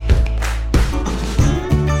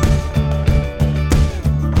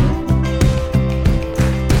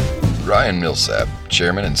Ryan Millsap,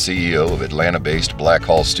 Chairman and CEO of Atlanta-based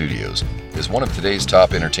Blackhall Studios, is one of today's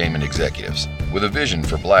top entertainment executives, with a vision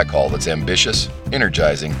for Blackhall that's ambitious,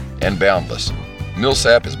 energizing, and boundless.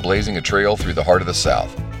 Millsap is blazing a trail through the heart of the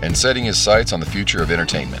South and setting his sights on the future of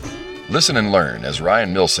entertainment. Listen and learn as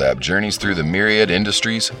Ryan Millsap journeys through the myriad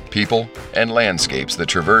industries, people, and landscapes that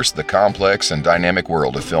traverse the complex and dynamic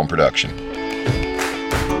world of film production.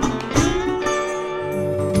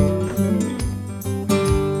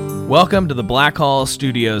 Welcome to the Blackhall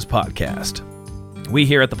Studios podcast. We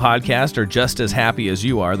here at the podcast are just as happy as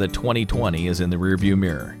you are that 2020 is in the rearview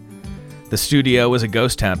mirror. The studio was a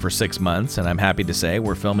ghost town for 6 months, and I'm happy to say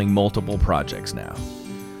we're filming multiple projects now.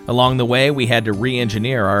 Along the way, we had to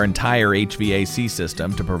re-engineer our entire HVAC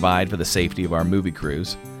system to provide for the safety of our movie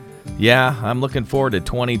crews. Yeah, I'm looking forward to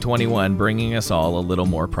 2021 bringing us all a little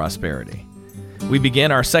more prosperity. We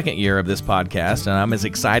begin our second year of this podcast, and I'm as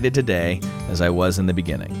excited today as I was in the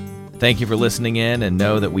beginning. Thank you for listening in, and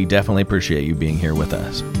know that we definitely appreciate you being here with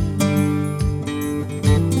us.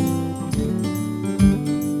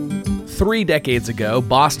 3 decades ago,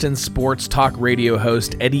 Boston sports talk radio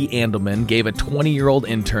host Eddie Andelman gave a 20-year-old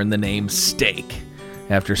intern the name Steak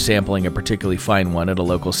after sampling a particularly fine one at a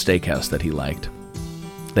local steakhouse that he liked.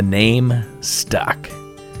 The name stuck,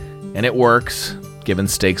 and it works, given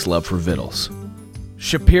Steak's love for vittles.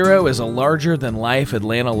 Shapiro is a larger-than-life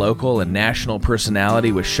Atlanta local and national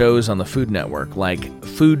personality with shows on the Food Network like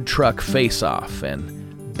Food Truck Face-Off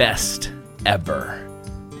and Best Ever.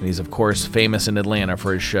 And he's, of course, famous in Atlanta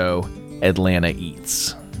for his show Atlanta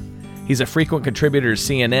Eats. He's a frequent contributor to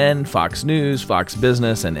CNN, Fox News, Fox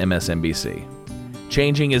Business, and MSNBC.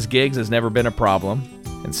 Changing his gigs has never been a problem,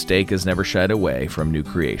 and Steak has never shied away from new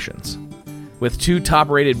creations. With 2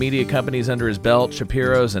 top-rated media companies under his belt,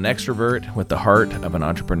 Shapiro's an extrovert with the heart of an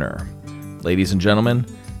entrepreneur. Ladies and gentlemen,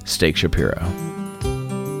 Steak Shapiro.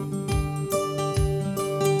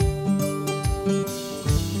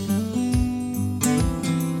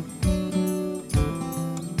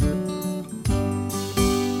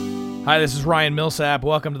 Hi, this is Ryan Millsap.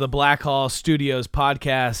 Welcome to the Blackhall Studios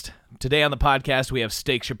podcast. Today on the podcast, we have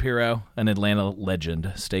Steak Shapiro, an Atlanta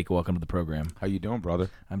legend. Steak, welcome to the program. How you doing, brother?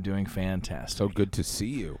 I'm doing fantastic. So good to see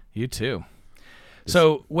you. You too.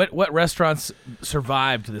 So what restaurants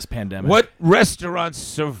survived this pandemic? What restaurants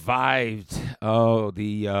survived? Well,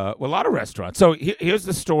 a lot of restaurants. So here's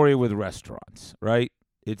the story with restaurants, right?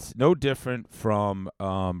 It's no different from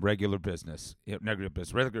regular business,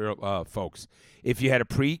 regular folks. If you had a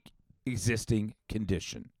pre-existing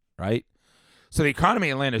condition, right? So the economy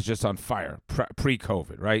in Atlanta is just on fire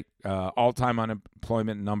pre-COVID, right? All-time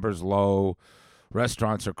unemployment numbers low.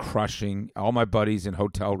 Restaurants are crushing. All my buddies in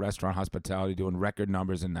hotel, restaurant, hospitality doing record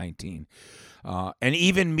numbers in 19. And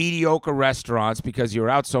even mediocre restaurants, because you were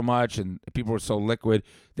out so much and people were so liquid,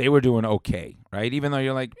 they were doing okay, right? Even though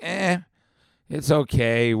you're like, it's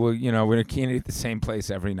okay. Well, we can't eat at the same place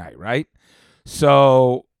every night, right?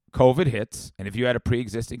 So COVID hits, and if you had a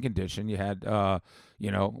pre-existing condition, you had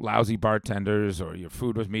lousy bartenders, or your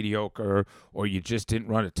food was mediocre, or you just didn't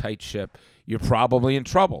run a tight ship, you're probably in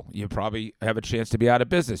trouble. You probably have a chance to be out of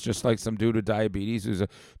business, just like some dude with diabetes who's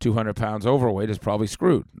 200 pounds overweight is probably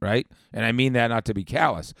screwed, right? And I mean that not to be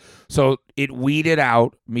callous. So it weeded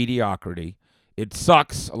out mediocrity. It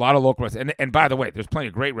sucks. A lot of local restaurants. And by the way, there's plenty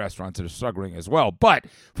of great restaurants that are struggling as well. But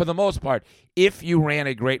for the most part, if you ran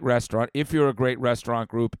a great restaurant, if you're a great restaurant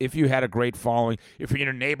group, if you had a great following, if you're in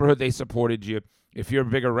a neighborhood, they supported you. If you're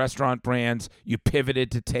bigger restaurant brands, you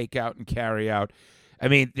pivoted to takeout and carry out. I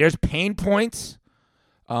mean, there's pain points.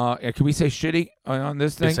 Can we say shitty on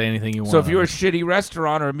this thing? You say anything you want. So if you're a shitty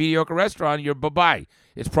restaurant or a mediocre restaurant, you're bye-bye.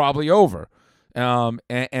 It's probably over. And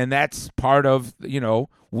that's part of,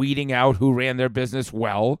 weeding out who ran their business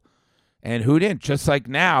well and who didn't. Just like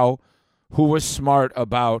now, who was smart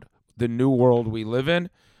about the new world we live in.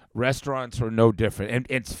 Restaurants are no different. And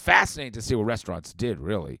it's fascinating to see what restaurants did,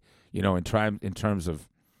 really, in terms of,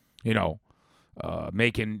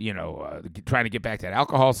 making, trying to get back to that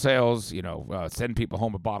alcohol sales, sending people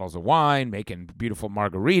home with bottles of wine, making beautiful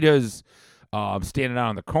margaritas, standing out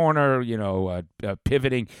on the corner,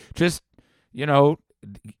 pivoting. Just,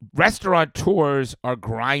 restaurateurs are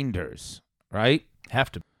grinders, right?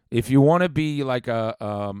 Have to. If you want to be like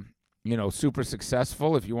a, super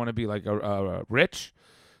successful, if you want to be like a rich,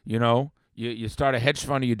 you start a hedge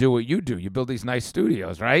fund, and you do what you do. You build these nice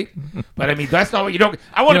studios, right? But I mean, that's not what you don't.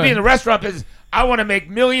 I want to be in the restaurant business. I want to make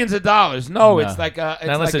millions of dollars. No, it's like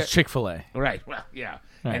unless it's Chick-fil-A, right? Well, yeah,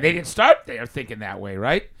 right. And they didn't start there thinking that way,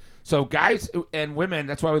 right? So guys and women,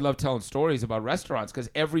 that's why we love telling stories about restaurants, because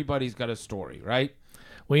everybody's got a story, right?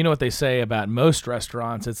 Well, you know what they say about most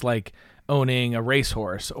restaurants? It's like owning a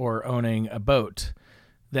racehorse or owning a boat.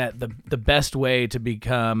 That the best way to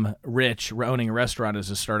become rich owning a restaurant is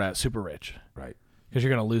to start out super rich. Right. Because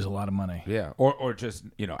you're going to lose a lot of money. Yeah. Or just,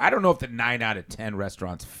 I don't know if the 9 out of 10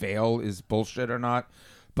 restaurants fail is bullshit or not,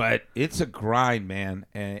 but it's a grind, man.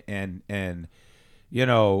 And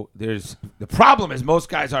there's the problem is most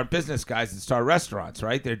guys aren't business guys that start restaurants,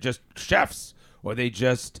 right? They're just chefs, or they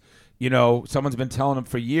just, someone's been telling them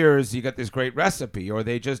for years, you got this great recipe, or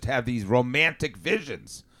they just have these romantic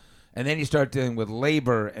visions. And then you start dealing with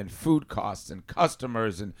labor and food costs and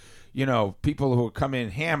customers and, people who come in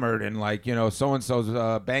hammered and like,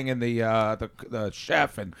 so-and-so's banging the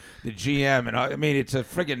chef and the GM. And I mean, it's a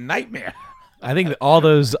friggin' nightmare. I think that all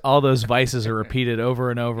those vices are repeated over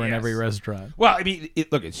and over in every restaurant. Well, I mean,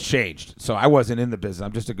 look, it's changed. So I wasn't in the business.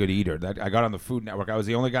 I'm just a good eater. I got on the Food Network. I was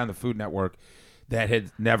the only guy on the Food Network that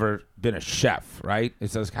had never been a chef, right?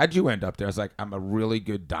 It says, how'd you end up there? I was like, I'm a really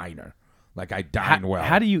good diner. Like, I dine well.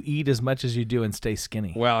 How do you eat as much as you do and stay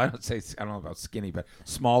skinny? Well, I don't know about skinny, but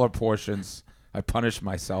smaller portions. I punish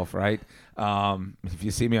myself, right? If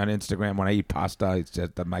you see me on Instagram when I eat pasta, it's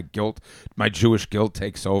just that my Jewish guilt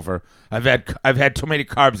takes over. I've had too many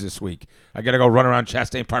carbs this week. I got to go run around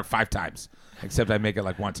Chastain Park 5 times. Except I make it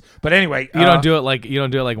like once. But anyway, you don't do it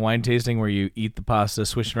like wine tasting where you eat the pasta,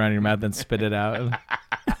 swish it around in your mouth, then spit it out.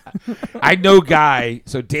 I know guy.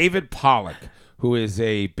 So David Pollack, who is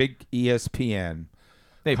a big ESPN.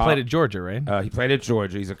 He played at Georgia, right? He played at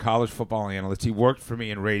Georgia. He's a college football analyst. He worked for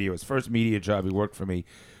me in radio. His first media job, he worked for me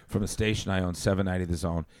from a station I own, 790 The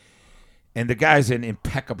Zone. And the guy's in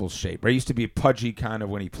impeccable shape. He used to be pudgy kind of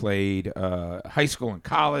when he played high school and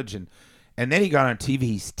college. And then he got on TV.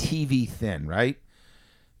 He's TV thin, right?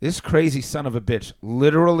 This crazy son of a bitch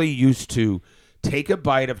literally used to take a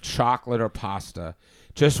bite of chocolate or pasta,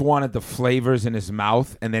 just wanted the flavors in his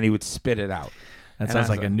mouth, and then he would spit it out. That sounds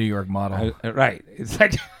like a New York model. Right. It's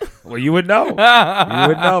like, well, you would know. You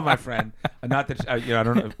would know, my friend. Not that, I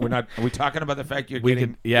don't know. Are we talking about the fact you're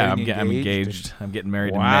getting engaged? I'm engaged. I'm getting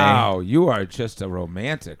married in May. Wow. You are just a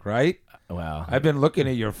romantic, right? Wow. I've been looking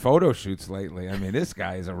at your photo shoots lately. I mean, this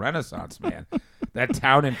guy is a Renaissance man. That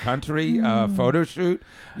town and country photo shoot.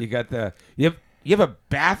 You got you have a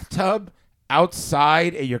bathtub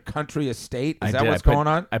outside at your country estate. Is that what's going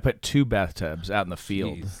on? I put 2 bathtubs out in the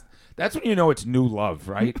field. Jeez. That's when you know it's new love,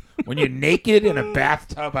 right? When you're naked in a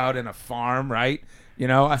bathtub out in a farm, right?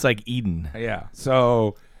 It's like Eden. Yeah.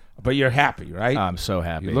 So, but you're happy, right? I'm so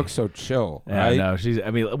happy. You look so chill, right? No,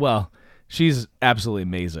 she's absolutely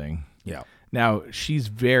amazing. Yeah. Now, she's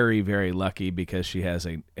very, very lucky because she has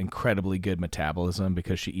an incredibly good metabolism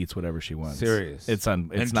because she eats whatever she wants. Serious. It's not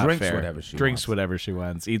drinks fair. Whatever she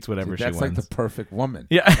wants. Eats whatever she wants. That's like the perfect woman.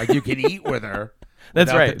 Yeah. Like you can eat with her.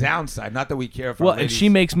 That's right. The downside. Not that we care for. Well, and she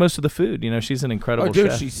makes most of the food. She's an incredible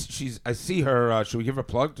chef. She's. I see her. Should we give her a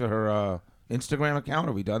plug to her Instagram account?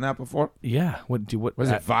 Have we done that before? Yeah. What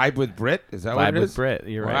was it? Vibe with Brit? Is that what it is? Vibe with Brit.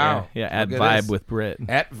 You're right. Wow. Yeah. At Vibe with Brit.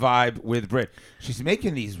 At Vibe with Brit. She's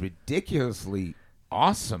making these ridiculously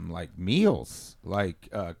awesome meals,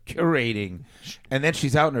 curating, and then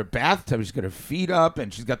she's out in her bathtub. She's got her feet up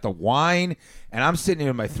and she's got the wine, and I'm sitting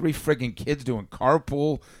here with my 3 friggin' kids doing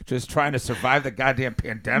carpool, just trying to survive the goddamn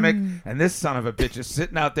pandemic, and this son of a bitch is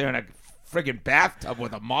sitting out there in a friggin' bathtub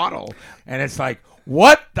with a model, and it's like,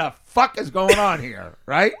 what the fuck is going on here,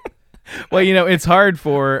 right? Well, it's hard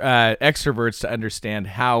for extroverts to understand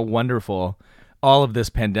how wonderful all of this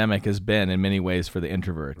pandemic has been in many ways for the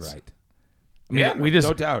introverts. Right. We just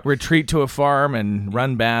no doubt. retreat to a farm and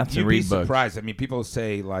run baths and read books. You'd be surprised. I mean, people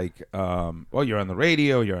say well, you're on the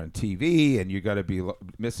radio, you're on TV, and you got to be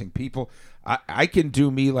missing people. I can do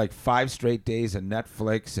me 5 straight days of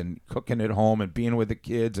Netflix and cooking at home and being with the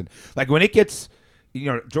kids. And when it gets,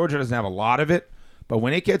 Georgia doesn't have a lot of it, but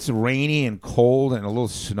when it gets rainy and cold and a little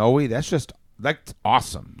snowy, that's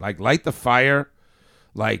awesome. Light the fire.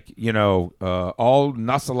 All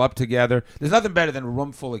nuzzle up together. There's nothing better than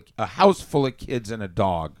a house full of kids and a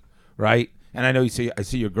dog, right? And I know I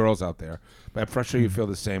see your girls out there, but I'm sure you feel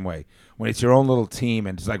the same way. When it's your own little team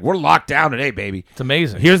and it's we're locked down today, baby. It's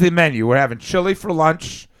amazing. Here's the menu. We're having chili for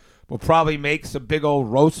lunch. We'll probably make some big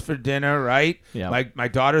old roast for dinner, right? Yeah. My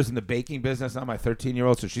daughter's in the baking business now, my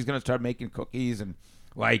 13-year-old, so she's going to start making cookies and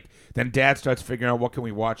then dad starts figuring out what can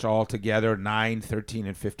we watch all together, 9, 13,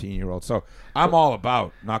 and 15-year-olds. So I'm all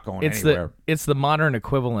about not going anywhere. It's the modern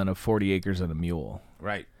equivalent of 40 acres and a mule.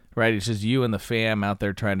 Right. Right. It's just you and the fam out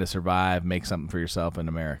there trying to survive, make something for yourself in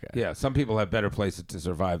America. Yeah. Some people have better places to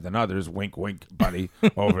survive than others. Wink, wink, buddy,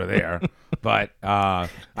 over there. But I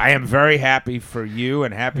am very happy for you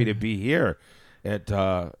and happy to be here. at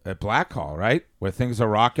Blackhall, right? Where things are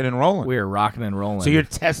rocking and rolling. We're rocking and rolling. So you're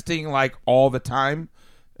testing like all the time.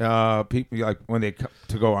 People like when they come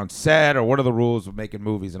to go on set, or what are the rules of making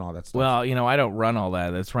movies and all that stuff? Well, I don't run all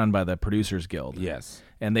that. It's run by the Producers Guild. Yes,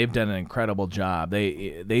 and they've done an incredible job.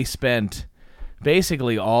 They spent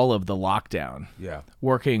basically all of the lockdown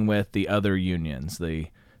working with the other unions, the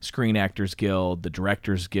Screen Actors Guild, the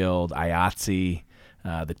Directors Guild, IATSE,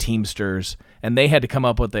 the Teamsters, and they had to come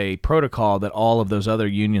up with a protocol that all of those other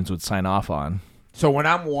unions would sign off on. So when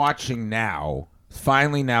I'm watching now,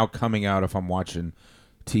 finally now coming out, if I'm watching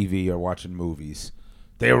TV or watching movies,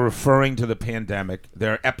 they're referring to the pandemic.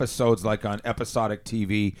 There are episodes like on episodic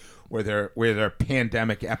TV where they're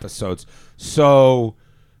pandemic episodes. So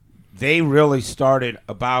they really started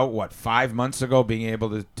about 5 months ago being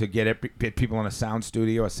able to get people in a sound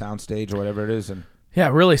studio, a sound stage, or whatever it is, and yeah,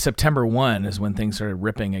 really September 1 is when things started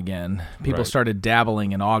ripping again. People Right. started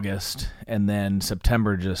dabbling in August, and then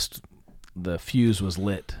September just the fuse was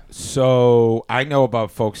lit. So I know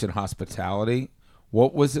about folks in hospitality.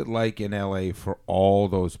 What was it like in LA for all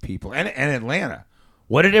those people? And Atlanta.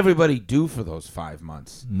 What did everybody do for those 5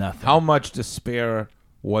 months? Nothing. How much despair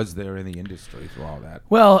was there in the industry through all that?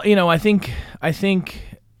 Well, I think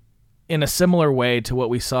in a similar way to what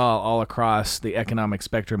we saw all across the economic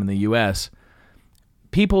spectrum in the U.S.,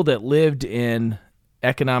 people that lived in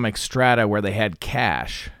economic strata where they had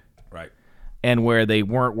cash, Right. and where they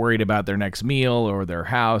weren't worried about their next meal or their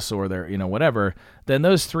house or their whatever, then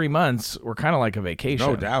those 3 months were kind of like a vacation.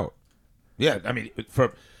 No doubt. Yeah, I mean,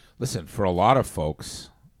 for a lot of folks,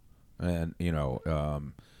 and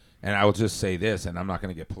and I will just say this, and I'm not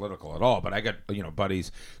going to get political at all, but I got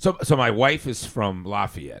buddies. So my wife is from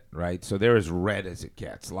Lafayette, right? So they're as red as it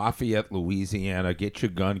gets. Lafayette, Louisiana. Get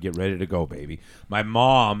your gun, get ready to go, baby. My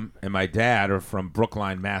mom and my dad are from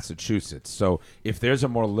Brookline, Massachusetts. So if there's a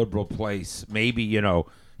more liberal place, maybe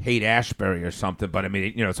Haight-Ashbury or something. But I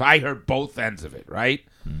mean, so I heard both ends of it, right?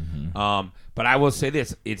 Mm-hmm. But I will say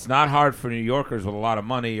this: it's not hard for New Yorkers with a lot of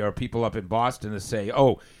money or people up in Boston to say,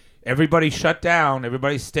 "Oh, everybody shut down,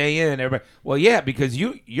 everybody stay in." Everybody, well, yeah, because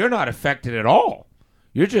you're not affected at all.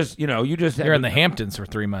 You're just you're in the Hamptons for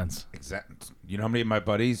 3 months. Exactly. You know how many of my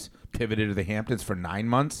buddies pivoted to the Hamptons for 9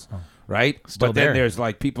 months, right? Still but then there. there's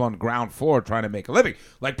like people on the ground floor trying to make a living,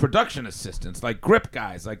 like production assistants, like grip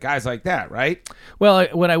guys, like guys like that, right? Well,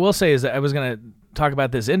 what I will say is that I was going to talk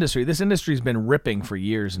about this industry. This industry's been ripping for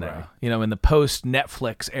years now. Right. In the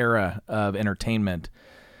post-Netflix era of entertainment,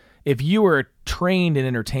 if you were trained in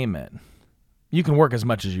entertainment, you can work as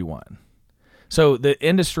much as you want. So the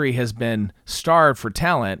industry has been starved for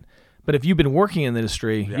talent, but if you've been working in the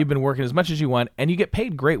industry, you've been working as much as you want, and you get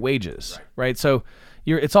paid great wages, right? So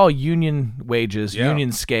it's all union wages,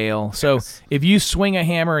 union scale. So if you swing a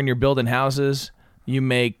hammer and you're building houses, you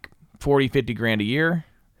make 40, 50 grand a year.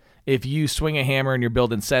 If you swing a hammer and you're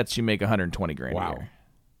building sets, you make 120 grand a year.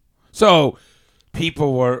 So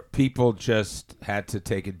people just had to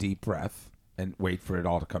take a deep breath and wait for it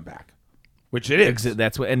all to come back, which it is.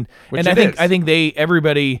 That's what, and I think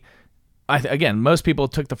everybody, again, most people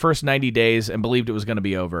took the first 90 days and believed it was going to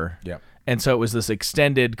be over. Yeah. And so it was this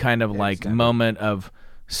extended kind of moment of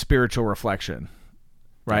spiritual reflection,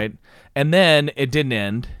 right? Yeah. And then it didn't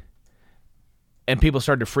end, and people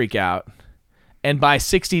started to freak out. And by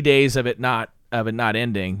 60 days of it not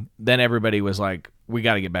ending, then everybody was like, we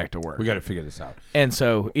got to get back to work. We got to figure this out. And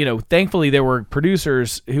so, thankfully there were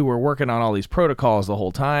producers who were working on all these protocols the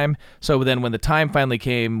whole time. So then when the time finally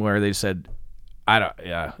came where they said,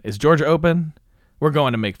 is Georgia open? We're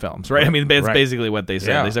going to make films, right? I mean, that's basically what they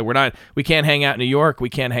said. Yeah. They said, we can't hang out in New York. We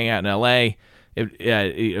can't hang out in LA.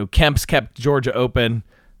 Kemp's kept Georgia open.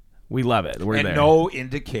 We love it. We're there. No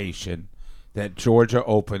indication that Georgia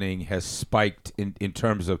opening has spiked in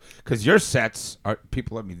terms of, because your sets are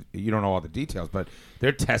people. I mean, you don't know all the details, but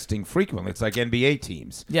they're testing frequently. It's like NBA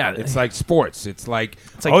teams. Yeah, it's like sports. It's like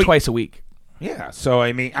twice a week. Yeah. So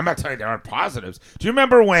I mean, I'm not telling you there aren't positives. Do you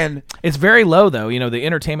remember when? It's very low though. The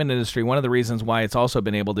entertainment industry. One of the reasons why it's also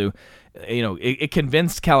been able to, it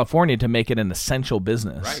convinced California to make it an essential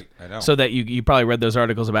business. Right. I know. So that you probably read those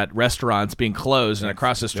articles about restaurants being closed and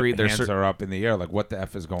across the street their hands are up in the air. Like, what the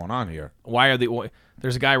F is going on here?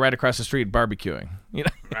 There's a guy right across the street barbecuing,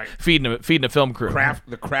 right. feeding a film crew.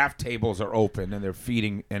 The craft tables are open and they're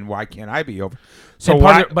feeding. And why can't I be open? So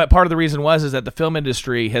but part of the reason is that the film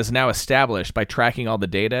industry has now established by tracking all the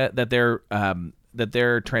data that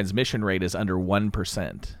their transmission rate is under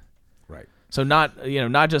 1%. Right. So not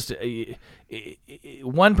just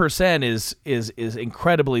 1% is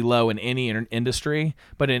incredibly low in any industry,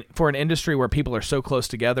 but for an industry where people are so close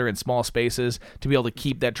together in small spaces, to be able to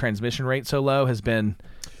keep that transmission rate so low has been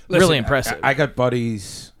really impressive. I got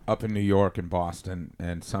buddies up in New York and Boston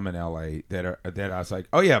and some in LA that I was like,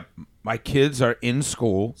 oh yeah, my kids are in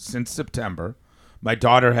school since September. My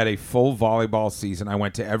daughter had a full volleyball season. I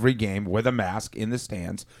went to every game with a mask in the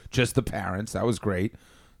stands, just the parents. That was great.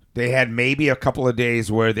 They had maybe a couple of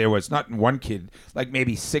days where there was not one kid, like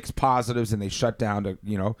maybe 6 positives, and they shut down to,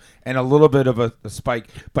 and a little bit of a spike.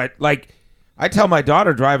 But like I tell my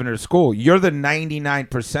daughter driving her to school, you're the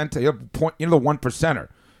 99%, you're the 1%er.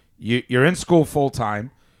 You're in school full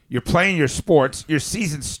time. You're playing your sports. Your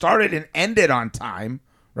season started and ended on time,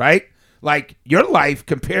 right? Like your life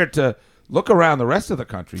compared to look around the rest of the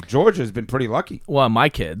country. Georgia's been pretty lucky. Well, my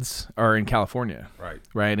kids are in California,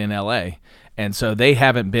 right in LA, and so they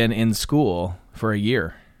haven't been in school for a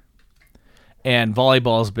year. And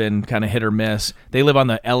volleyball's been kind of hit or miss. They live on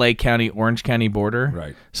the LA County, Orange County border,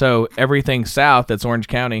 right? So everything south that's Orange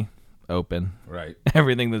County, open. Right.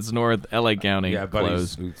 Everything that's north LA County, buddies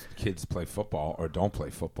closed. Whose kids play football or don't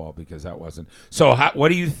play football because that wasn't. So what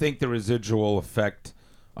do you think the residual effect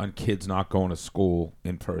on kids not going to school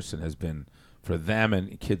in person has been for them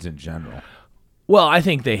and kids in general? Well, I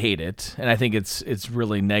think they hate it, and I think it's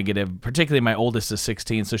really negative. Particularly my oldest is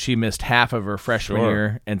 16, so she missed half of her freshman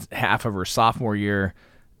year and half of her sophomore year,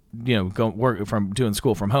 doing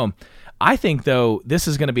school from home. I think, though, this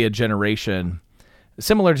is going to be a generation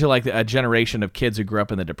similar to like a generation of kids who grew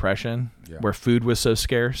up in the Depression, where food was so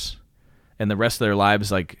scarce, and the rest of their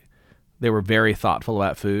lives, like, they were very thoughtful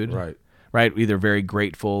about food. Right, either very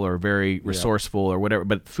grateful or very resourceful or whatever,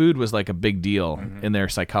 but food was like a big deal in their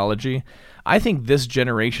psychology. I think this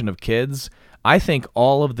generation of kids, I think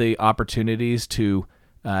all of the opportunities to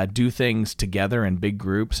do things together in big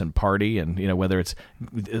groups and party, and whether it's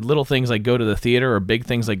little things like go to the theater or big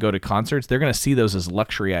things like go to concerts, they're going to see those as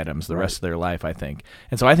luxury items the rest of their life, I think.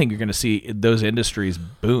 And so I think you're going to see those industries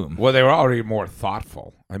boom. Well, they were already more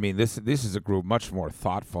thoughtful. I mean, this is a group much more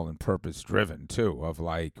thoughtful and purpose driven too, of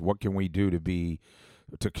like, what can we do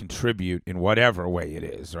to contribute in whatever way it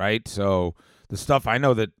is, right? So the stuff I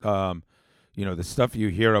know that the stuff you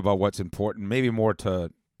hear about what's important, maybe more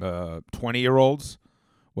to 20-year-olds,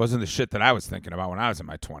 wasn't the shit that I was thinking about when I was in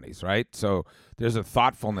my 20s, right? So there's a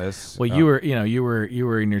thoughtfulness. Well, you were in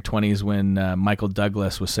your 20s when Michael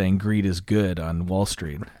Douglas was saying greed is good on Wall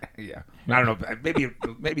Street. Yeah, I don't know,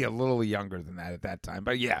 maybe a little younger than that at that time,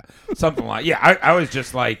 but yeah, something like I was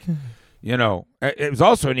just like, it was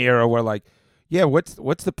also an era where like, yeah, what's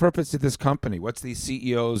the purpose of this company? What's these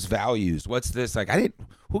CEOs' values? What's this? Like,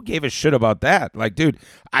 who gave a shit about that? Like, dude,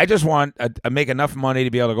 I just want to make enough money to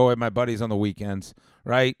be able to go with my buddies on the weekends,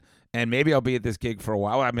 right? And maybe I'll be at this gig for a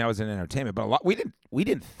while. I mean, I was in entertainment, but we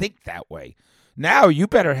didn't think that way. Now you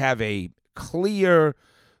better have a clear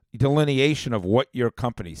delineation of what your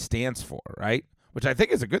company stands for, right? Which I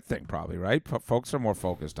think is a good thing, probably, right? Folks are more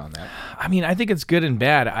focused on that. I mean, I think it's good and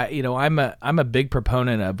bad. I'm a big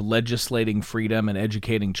proponent of legislating freedom and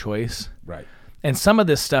educating choice. Right. And some of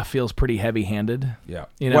this stuff feels pretty heavy-handed. Yeah.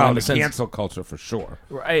 Well, the cancel culture for sure.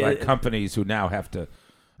 Right. Like companies who now have to.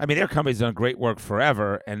 I mean, their company's done great work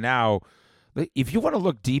forever, and now, if you want to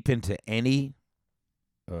look deep into any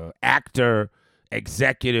actor,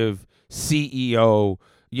 executive, CEO.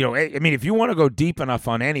 I mean, if you want to go deep enough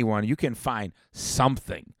on anyone, you can find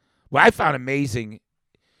something. What I found amazing,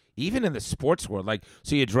 even in the sports world, like,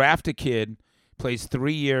 so you draft a kid, plays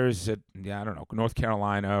 3 years at, North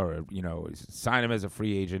Carolina, or, sign him as a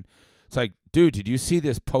free agent. It's like, dude, did you see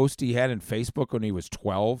this post he had in Facebook when he was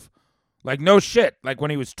 12? Like, no shit. Like,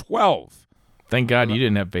 when he was 12. Thank God you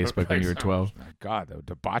didn't have Facebook when you were 12. My God, the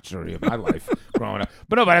debauchery of my life growing up.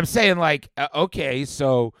 But I'm saying, like, okay,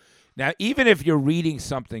 so now even if you're reading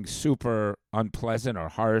something super unpleasant or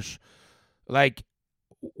harsh, like,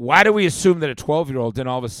 why do we assume that a 12-year-old didn't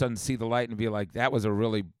all of a sudden see the light and be like, that was a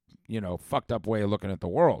really, fucked up way of looking at the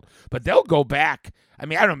world? But they'll go back. I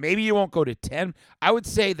mean, I don't know, maybe you won't go to 10. I would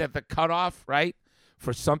say that the cutoff, right,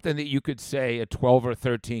 for something that you could say at 12 or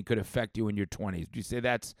 13 could affect you in your 20s. Do you say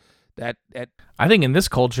that's that? I think in this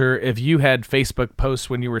culture, if you had Facebook posts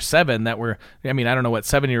when you were 7 that were, I mean, I don't know what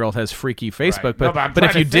 7-year-old has freaky Facebook, right. but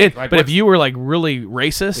if you did, like, but if you were like really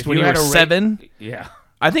racist when you were 7, yeah.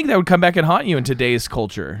 I think that would come back and haunt you in today's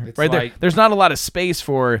culture, it's right? Like, there's not a lot of space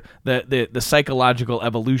for the psychological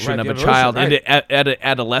evolution of a child into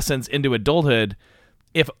adolescence into adulthood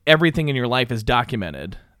if everything in your life is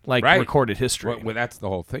documented, like recorded history. Well, that's the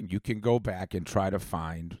whole thing. You can go back and try to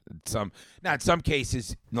find some. Now, in some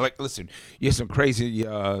cases, like, listen, you have some crazy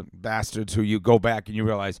bastards who you go back and you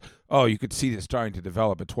realize, oh, you could see this starting to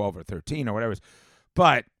develop at 12 or 13 or whatever.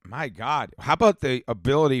 But my God, how about the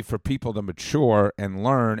ability for people to mature and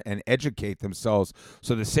learn and educate themselves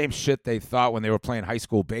so the same shit they thought when they were playing high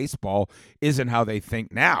school baseball isn't how they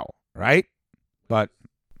think now, right? But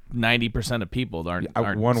 90% of people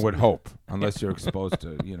aren't one would hope, unless you're exposed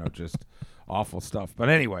to, just awful stuff. But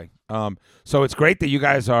anyway, so it's great that you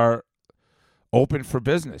guys are open for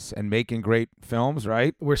business and making great films,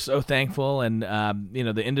 right? We're so thankful, and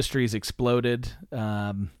the industry's exploded.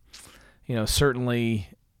 Certainly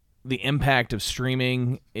the impact of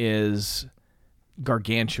streaming is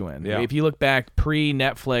gargantuan. Yeah. If you look back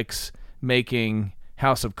pre-Netflix making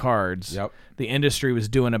House of Cards, yep. the industry was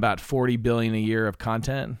doing about $40 billion a year of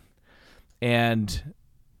content. And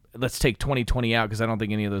let's take 2020 out because I don't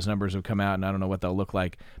think any of those numbers have come out, and I don't know what they'll look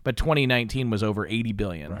like. But 2019 was over $80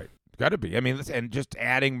 billion. Right. Got to be. I mean, and just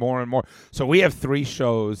adding more and more. So we have 3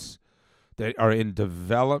 shows that are in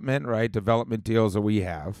development, right? Development deals that we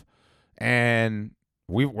have. And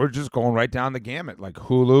we're just going right down the gamut, like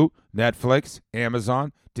Hulu, Netflix,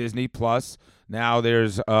 Amazon, Disney Plus. Now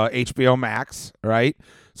there's HBO Max, right?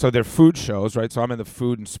 So they're food shows, right? So I'm in the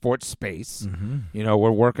food and sports space. Mm-hmm.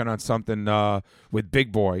 We're working on something with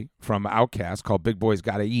Big Boy from Outkast called Big Boy's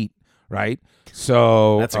Gotta Eat, right?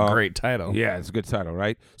 So that's a great title. Yeah, it's a good title,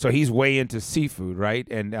 right? So he's way into seafood, right?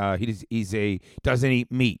 And he doesn't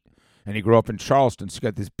eat meat. And he grew up in Charleston. So you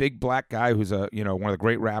got this big black guy who's one of the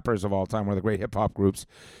great rappers of all time, one of the great hip hop groups,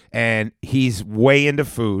 and he's way into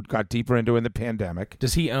food. Got deeper into it in the pandemic.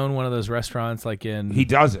 Does he own one of those restaurants? He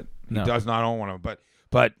doesn't. No. He does not own one of them.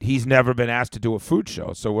 But he's never been asked to do a food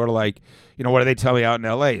show. So we're like, what do they tell me out in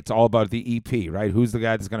L.A.? It's all about the EP, right? Who's the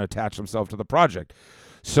guy that's going to attach himself to the project?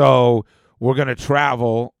 So we're going to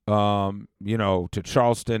travel, to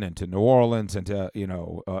Charleston and to New Orleans and to,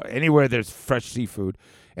 anywhere there's fresh seafood.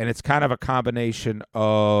 And it's kind of a combination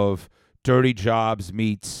of dirty jobs,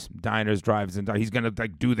 meets, diners, drives, and he's going to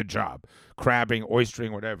do the job, crabbing,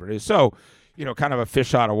 oystering, whatever it is. So, kind of a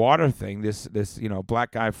fish out of water thing. This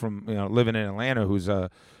black guy from, living in Atlanta who's a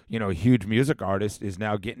huge music artist is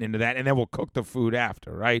now getting into that. And then we'll cook the food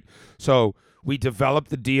after, right? So we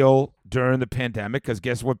developed the deal during the pandemic because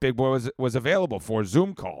guess what Big Boy was available for?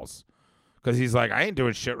 Zoom calls. Because he's like, I ain't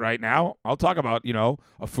doing shit right now. I'll talk about,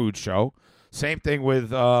 a food show. Same thing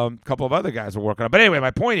with a couple of other guys we're working on. But anyway,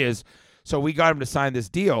 my point is, so we got him to sign this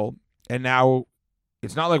deal, and now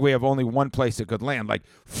it's not like we have only one place it could land, like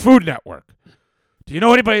Food Network. Do you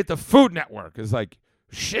know anybody at the Food Network? It's like,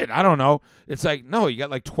 shit, I don't know. It's like, no, you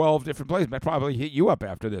got like 12 different places. Might probably hit you up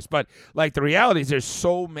after this. But like the reality is there's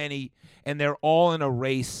so many, and they're all in a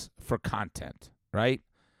race for content, right?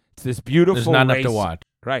 It's this beautiful race. There's not enough to watch.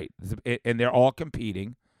 Right. And they're all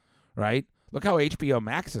competing, right? Look how HBO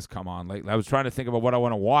Max has come on lately. I was trying to think about what I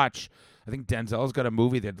want to watch. I think Denzel's got a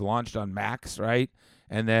movie that launched on Max, right?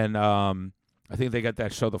 And then I think they got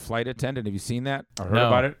that show, The Flight Attendant. Have you seen that or heard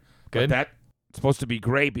about it? Good. But that's supposed to be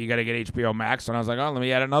great, but you got to get HBO Max. And I was like, oh, let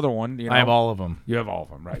me add another one. I have all of them. You have all of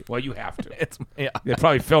them, right? Well, you have to. Yeah. They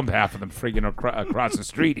probably filmed half of them freaking across the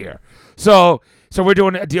street here. So we're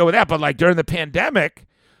doing a deal with that. But like during the pandemic,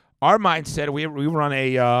 our mindset, we run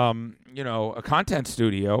a content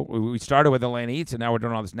studio. We started with Atlanta Eats, and now we're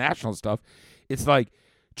doing all this national stuff. It's like,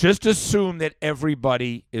 just assume that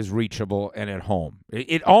everybody is reachable and at home.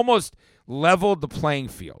 It almost leveled the playing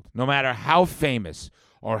field. No matter how famous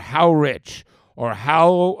or how rich or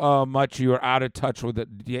how much you're out of touch with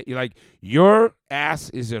it, like your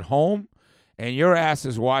ass is at home, and your ass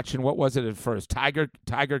is watching. What was it at first?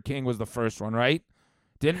 Tiger King was the first one, right?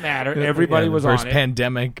 Didn't matter. Everybody was on it. First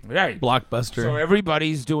pandemic blockbuster. So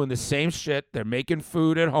everybody's doing the same shit. They're making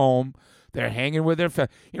food at home. They're hanging with their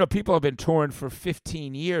people have been touring for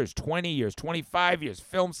 15 years, 20 years, 25 years,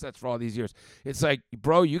 film sets for all these years. It's like,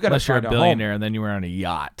 bro, you got to find a home. Unless you're a billionaire and then you were on a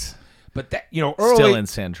yacht. But that, still in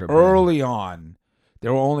Central. Early on,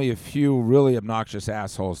 there were only a few really obnoxious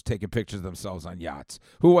assholes taking pictures of themselves on yachts.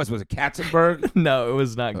 Who was it Katzenberg? No, it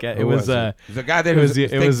was not. It was the guy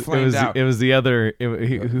that flamed out. It was the other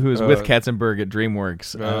who was with Katzenberg at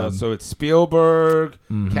DreamWorks. So it's Spielberg,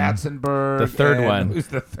 Katzenberg. The third one. Who's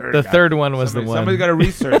the third? The third one was the one. Somebody's got to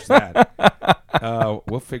research that.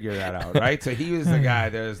 We'll figure that out, right? So he was the guy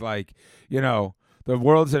that was like, the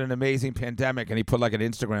world's in an amazing pandemic, and he put like an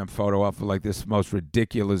Instagram photo up of like this most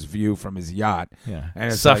ridiculous view from his yacht. Yeah,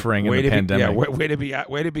 and it's suffering in the pandemic.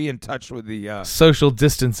 Way to be in touch with the social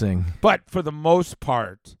distancing. But for the most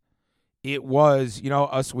part, it was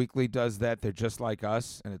Us Weekly does that. They're just like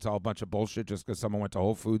us, and it's all a bunch of bullshit just because someone went to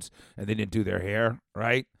Whole Foods and they didn't do their hair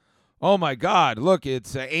right. oh my God, look,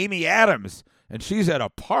 it's Amy Adams, and she's at a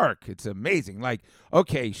park. It's amazing. Like,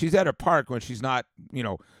 okay, she's at a park when she's not,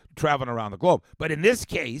 traveling around the globe. But in this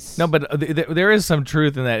case, no, but there is some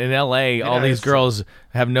truth in that. In L.A., all these girls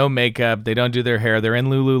have no makeup. They don't do their hair. They're in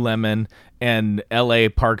Lululemon, and L.A.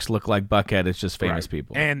 parks look like Buckhead. It's just famous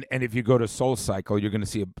people. And if you go to Soul Cycle, you're going to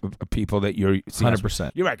see a people that you're seeing.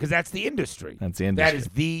 100%. You're right, because that's the industry. That's the industry.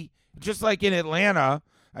 That is just like in Atlanta.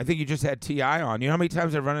 I think you just had T.I. on. You know how many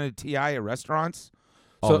times I've run into T.I. at restaurants?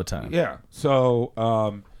 All the time. Yeah. So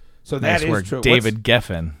that nice is work. true. David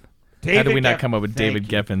Geffen. How did we not come up with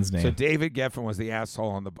David you. Geffen's name? So David Geffen was the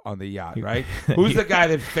asshole on the yacht, right? Who's the guy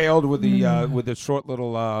that failed with the short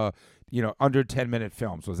little under 10-minute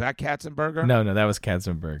films? Was that Katzenberger? No, that was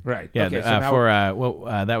Katzenberg. Right. Yeah. Okay,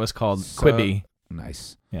 that was called Quibi.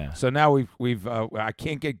 Nice. Yeah. So now we've I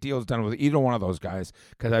can't get deals done with either one of those guys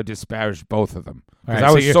because I disparaged both of them. Right,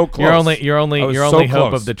 I was so close. Your only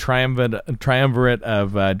hope of the triumvirate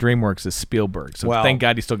of DreamWorks is Spielberg. So thank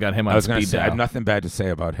God you still got him on speed dial. I have nothing bad to say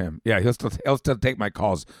about him. Yeah, he'll still take my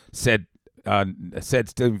calls. Said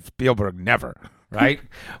Steven Spielberg never. Right.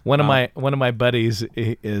 One of my buddies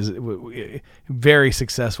is a very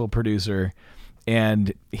successful producer.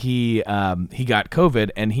 And he got COVID,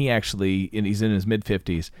 and he's in his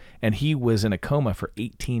mid-50s, and he was in a coma for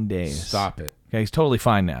 18 days. Stop it. Okay, he's totally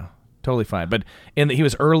fine now. Totally fine. But he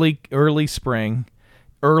was early spring,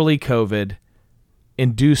 early COVID,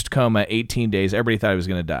 induced coma, 18 days. Everybody thought he was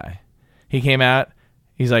going to die. He came out.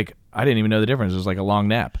 He's like, I didn't even know the difference. It was like a long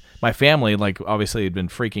nap. My family, obviously had been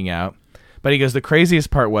freaking out. But he goes, the craziest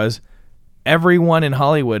part was everyone in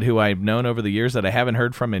Hollywood who I've known over the years that I haven't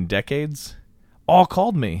heard from in decades all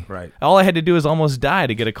called me. Right. All I had to do is almost die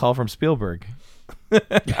to get a call from Spielberg. He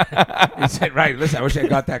said, right, listen, I wish I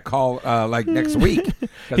got that call next week.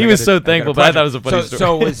 He was so thankful, but I thought it was a funny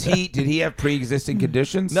story. So did he have pre-existing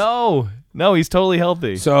conditions? No, he's totally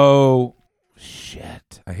healthy. So,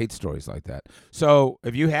 shit, I hate stories like that. So,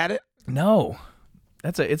 have you had it? No.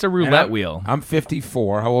 It's a roulette wheel. I'm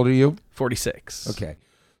 54. How old are you? 46. Okay.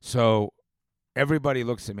 So, everybody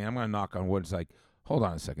looks at me. I'm going to knock on wood. It's like, hold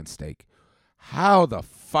on a second, Steak. How the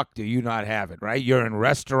fuck do you not have it, right? You're in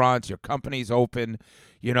restaurants, your company's open,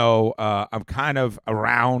 I'm kind of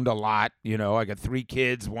around a lot, I got 3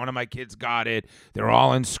 kids, one of my kids got it, they're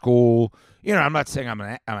all in school. I'm not saying I'm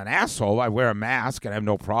an asshole. I wear a mask and I have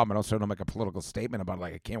no problem. I don't certainly make a political statement about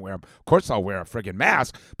I can't wear them. Of course I'll wear a friggin'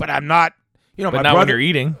 mask, but I'm not, but my not brother, when you're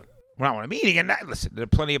eating. Not when I'm eating. And listen, there are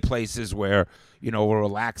plenty of places where, we'll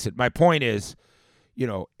relax it. My point is,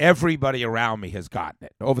 everybody around me has gotten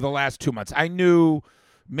it over the last 2 months. I knew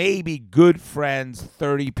maybe good friends,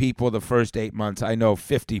 30 people the first 8 months. I know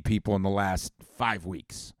 50 people in the last 5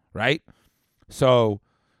 weeks, right? So,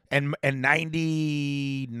 and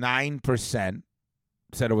 99%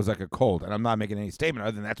 said it was like a cold. And I'm not making any statement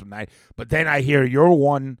other than that's what but then I hear you're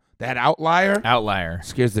one, that outlier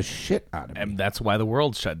scares the shit out of me. And that's why the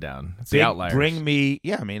world's shut down. It's the outliers.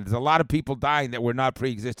 There's a lot of people dying that were not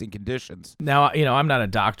pre-existing conditions. Now, I'm not a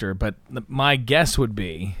doctor, but my guess would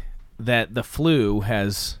be that the flu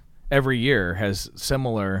every year has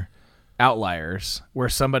similar outliers where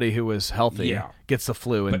somebody who is healthy gets the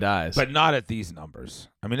flu and dies. But not at these numbers.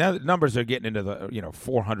 I mean, the numbers are getting into the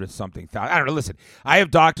 400-something thousand. I don't know. Listen, I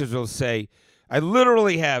have doctors who will say, I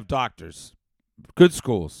literally have doctors, good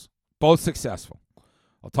schools, both successful.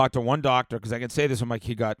 I'll talk to one doctor because I can say this when my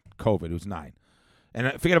kid got COVID, who's 9.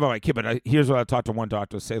 And forget about my kid, but here's what I talk to one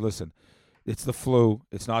doctor, say, listen, it's the flu.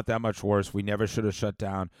 It's not that much worse. We never should have shut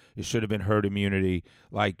down. It should have been herd immunity.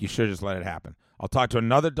 You should have just let it happen. I'll talk to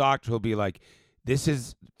another doctor who'll be like, this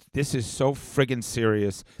is so friggin'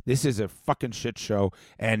 serious. This is a fucking shit show.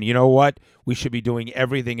 And you know what? We should be doing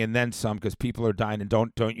everything and then some because people are dying. And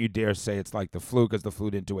don't you dare say it's like the flu because the flu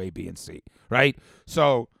didn't do A, B, and C. Right?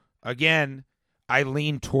 So, again, I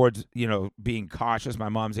lean towards, being cautious. My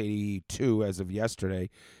mom's 82 as of yesterday.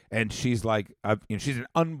 And she's like, she's in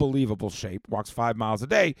unbelievable shape, walks 5 miles a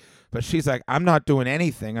day. But she's like, I'm not doing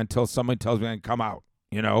anything until someone tells me I can come out,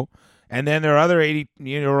 And then there are other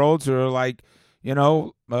 80-year-olds who are like,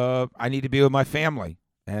 I need to be with my family.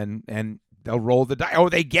 And they'll roll the dice. Oh,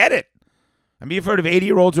 they get it. I mean, you've heard of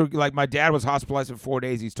 80-year-olds who, like, my dad was hospitalized for 4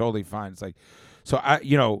 days. He's totally fine. It's like, so I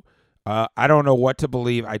don't know what to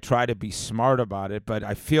believe. I try to be smart about it, but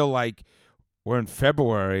I feel like we're in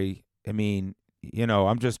February. I mean,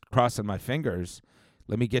 I'm just crossing my fingers.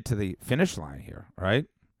 Let me get to the finish line here, right?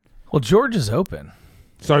 Well, Georgia's open.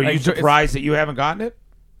 So are you surprised that you haven't gotten it?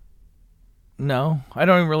 No, I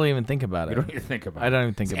don't really even think about it. You don't even think about it. I don't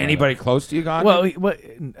even think about it. Anybody close to you gotten it? Well,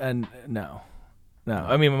 no. No,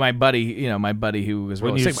 I mean my buddy who was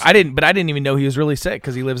really sick. s- I didn't even know he was really sick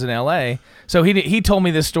because he lives in L.A. So he told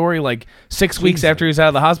me this story like 6 weeks after he was out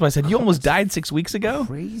of the hospital. I said, "You almost died 6 weeks ago."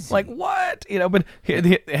 Crazy. Like what? But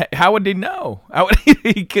how would he know?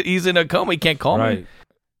 He's in a coma. He can't call me.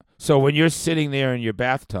 So when you're sitting there in your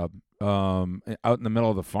bathtub, out in the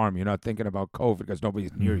middle of the farm, you're not thinking about COVID because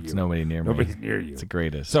nobody's near you. There's nobody near me. Nobody's near you. It's the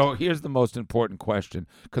greatest. So here's the most important question,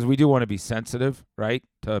 because we do want to be sensitive, right,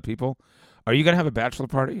 to people. Are you gonna have a bachelor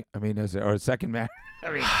party? I mean, or a second marriage?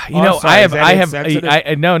 I mean,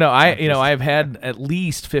 I've had at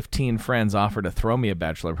least 15 friends offer to throw me a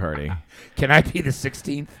bachelor party. Can I be the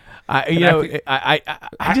 16th?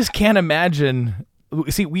 I just can't imagine.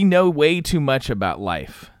 See, we know way too much about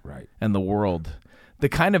life, right, and the world. The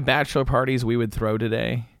kind of bachelor parties we would throw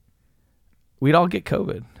today, we'd all get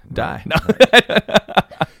COVID, die. No.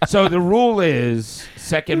 So the rule is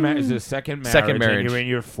second marriage, and you're in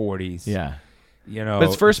your 40s. Yeah. But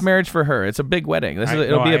it's first marriage for her. It's a big wedding. This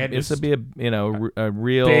will be a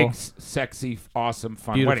real big, sexy, awesome,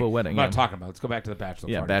 fun, beautiful wedding. I'm not talking about. Let's go back to the bachelor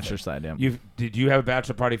party. Yeah, bachelor side. Yeah. Did you have a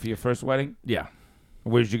bachelor party for your first wedding? Yeah.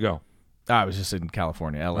 Where did you go? I was just in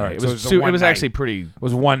California, LA. Right, it was actually pretty. It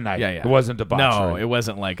was one night. Yeah, yeah. It wasn't debauchery. No, it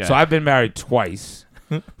wasn't like. So I've been married twice.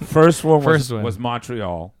 First one was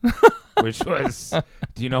Montreal, which was.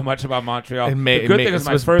 Do you know much about Montreal? The good thing is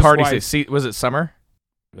my first party. wife. Was it summer?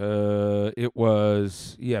 It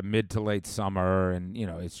was mid to late summer, and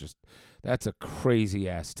it's just that's a crazy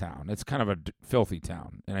ass town. It's kind of a filthy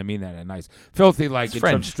town, and I mean that in nice filthy, like in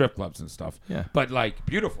terms of strip clubs and stuff. Yeah, but like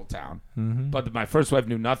beautiful town. Mm-hmm. But my first wife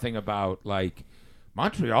knew nothing about like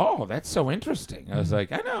Montreal. That's so interesting. I was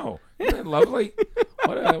like, I know, isn't it lovely?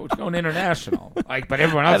 We're going international. Like, but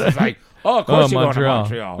everyone else is like, oh, of course you're going to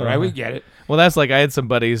Montreal, right? We get it. Well, that's like I had some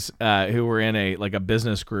buddies who were in a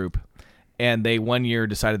business group. And they one year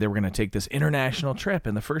decided they were going to take this international trip.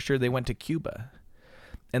 And the first year they went to Cuba.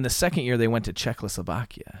 And the second year they went to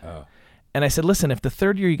Czechoslovakia. Oh. And I said, listen, if the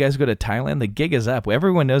third year you guys go to Thailand, the gig is up.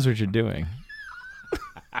 Everyone knows what you're doing.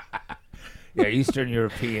 Yeah, Eastern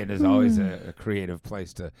European is always a creative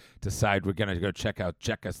place to decide we're going to go check out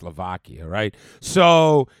Czechoslovakia, right?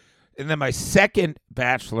 So, and then my second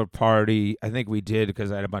bachelor party, I think we did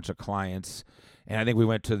because I had a bunch of clients. And I think we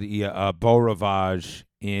went to the Beau Rivage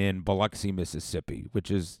in Biloxi, Mississippi,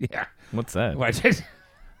 which is, What's that? What?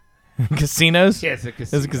 Casinos? Yeah, it's a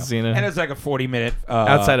casino. It's a casino. And it's like a 40-minute.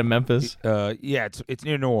 Outside of Memphis? Yeah, it's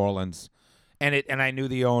near New Orleans. And I knew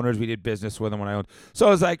the owners. We did business with them when I owned. So I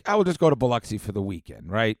was like, I will just go to Biloxi for the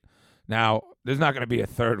weekend, right? Now, there's not going to be a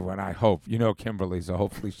third one, I hope. You know Kimberly, so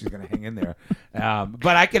hopefully she's going to hang in there.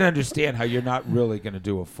 But I can understand how you're not really going to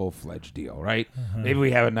do a full-fledged deal, right? Mm-hmm. Maybe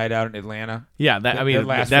we have a night out in Atlanta. Yeah, that's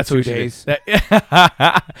for what 2 days.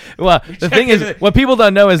 Well, the thing is, what people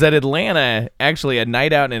don't know is that Atlanta, actually, a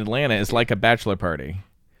night out in Atlanta is like a bachelor party.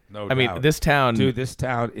 No doubt. I mean, this town... Dude, this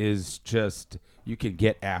town is just... You can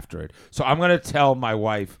get after it. So I'm going to tell my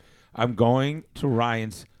wife, I'm going to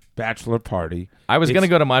Ryan's bachelor party. I was going to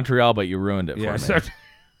go to Montreal, but you ruined it for me. So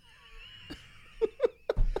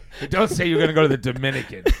don't say you're going to go to the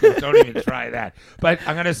Dominican. Don't even try that. But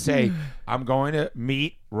I'm going to say I'm going to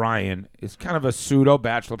meet Ryan. It's kind of a pseudo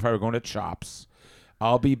bachelor party. We're going to Chops.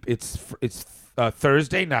 It's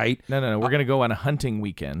Thursday night. No. We're going to go on a hunting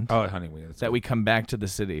weekend. Oh, a hunting weekend. That we come back to the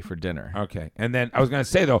city for dinner. Okay. And then I was going to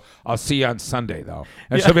say, though, I'll see you on Sunday, though.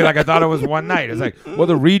 And she'll be like, I thought it was one night. It's like, well,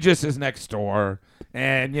 the Regis is next door.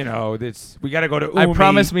 And, we got to go to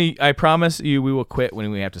Umi. I promise you we will quit when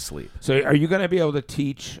we have to sleep. So are you going to be able to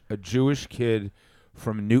teach a Jewish kid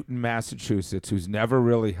from Newton, Massachusetts, who's never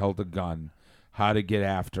really held a gun, how to get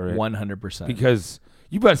after it? 100%. Because...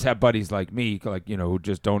 You must have buddies like me, who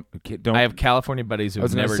just don't. I have California buddies who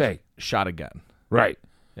have never shot a gun. Right.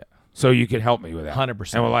 Yeah. So you can help me with that.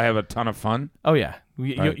 100%. And will I have a ton of fun? Oh yeah.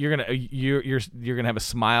 You're gonna have a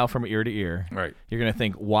smile from ear to ear. Right. You're gonna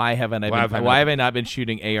think, why have I not been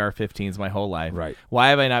shooting AR-15s my whole life? Right. Why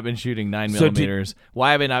have I not been shooting 9mm?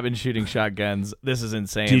 Why have I not been shooting shotguns? This is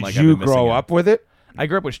insane. Did you grow up with it? I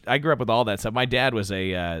grew up with all that stuff. My dad was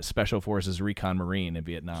a Special Forces Recon Marine in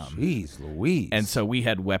Vietnam. Jeez Louise. And so we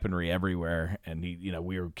had weaponry everywhere, and he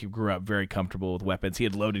grew up very comfortable with weapons. He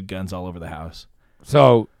had loaded guns all over the house.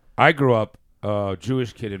 So I grew up a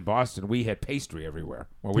Jewish kid in Boston. We had pastry everywhere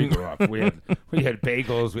where we grew up. We had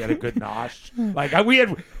bagels. We had a good nosh.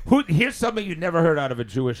 Here's something you never heard out of a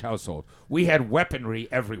Jewish household. We had weaponry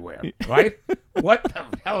everywhere. Right? What the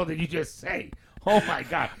hell did you just say? Oh my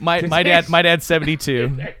God! My dad's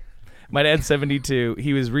 72. My dad's 72.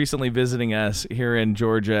 He was recently visiting us here in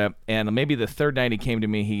Georgia, and maybe the third night he came to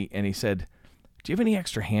me, he said, "Do you have any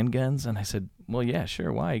extra handguns?" And I said, "Well, yeah,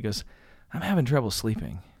 sure. Why?" He goes, I'm having trouble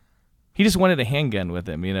sleeping. He just wanted a handgun with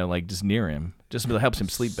him, like just near him. Just helps him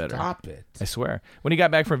sleep better. Stop it. I swear. When he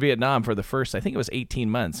got back from Vietnam for the first, I think it was 18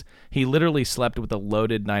 months, he literally slept with a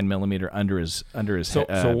loaded 9mm under his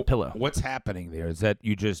pillow. What's happening there is that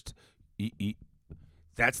you just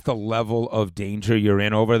that's the level of danger you're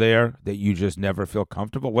in over there that you just never feel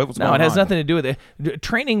comfortable. What's going on? No, it has nothing to do with it.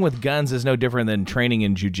 Training with guns is no different than training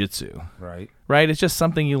in jiu-jitsu. Right? It's just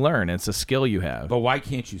something you learn. It's a skill you have. But why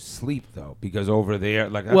can't you sleep though? Because over there,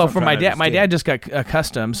 for my dad just got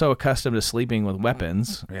accustomed to sleeping with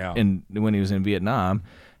weapons. Yeah. When he was in Vietnam,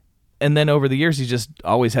 and then over the years he just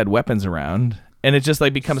always had weapons around, and it just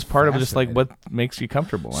becomes part of just what makes you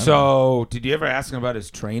comfortable. So, did you ever ask him about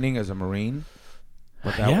his training as a Marine?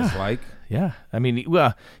 What that was like? Yeah. I mean,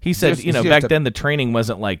 he said, back then the training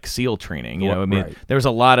wasn't like SEAL training. Right. There was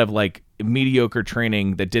a lot of mediocre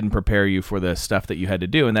training that didn't prepare you for the stuff that you had to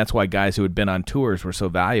do, and that's why guys who had been on tours were so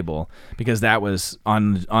valuable, because that was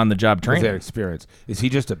on the job training. That experience. Is he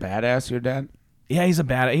just a badass, your dad? Yeah, he's a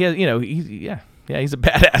badass. He's a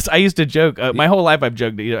badass. I used to joke. My whole life I've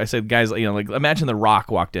joked. I said, guys, imagine The Rock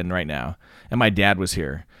walked in right now, and my dad was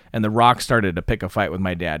here. And The Rock started to pick a fight with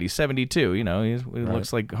my dad. He's 72, he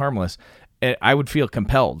looks like harmless. And I would feel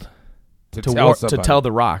compelled to tell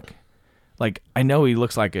The Rock. I know he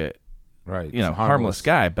looks like a harmless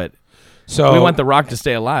guy, but we want The Rock to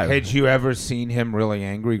stay alive. Had you ever seen him really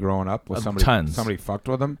angry growing up? Was tons. Somebody fucked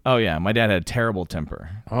with him? Oh, yeah. My dad had a terrible temper.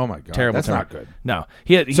 Oh, my God. Terrible That's temper. not good. No.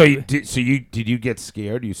 Did you get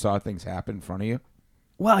scared? You saw things happen in front of you?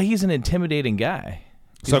 Well, he's an intimidating guy.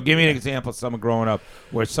 So give me an example of someone growing up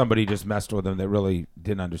where somebody just messed with them that really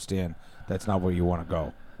didn't understand that's not where you want to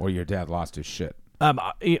go, or your dad lost his shit.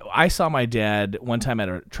 I saw my dad one time at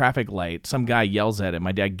a traffic light. Some guy yells at him.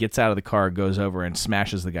 My dad gets out of the car, goes over, and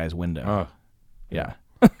smashes the guy's window. Oh. Yeah.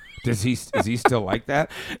 Is he still like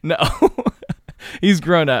that? No. He's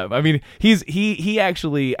grown up. I mean, he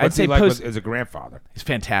actually, What's I'd say he like as a grandfather? He's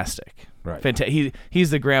fantastic. Right.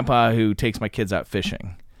 He's the grandpa who takes my kids out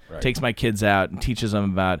fishing. Right. Takes my kids out and teaches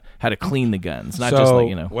them about how to clean the guns, not just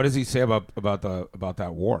What does he say about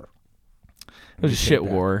that war? It was a shit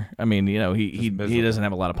war. I mean, he doesn't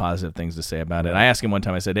have a lot of positive things to say about it. I asked him one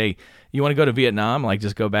time. I said, "Hey, you want to go to Vietnam?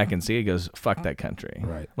 Just go back and see." He goes, "Fuck that country."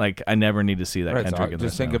 Right. I never need to see that country.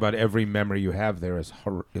 Just think about every memory you have there is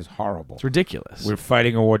horrible. It's ridiculous. We're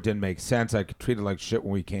fighting a war that didn't make sense. I treated like shit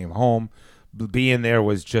when we came home. Being there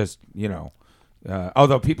was just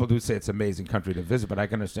although people do say it's an amazing country to visit, but I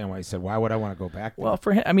can understand why he said, "Why would I want to go back there?" Well,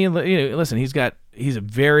 for him, I mean, listen, he's a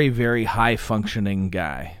very, very high functioning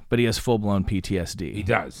guy, but he has full blown PTSD. He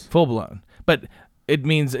does, full blown. But it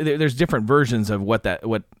means there's different versions of what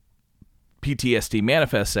PTSD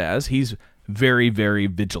manifests as. He's very, very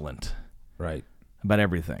vigilant, right, about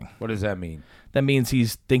everything. What does that mean? That means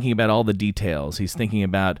he's thinking about all the details. He's thinking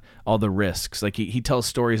about all the risks. He tells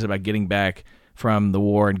stories about getting back from the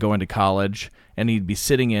war and going to college, and he'd be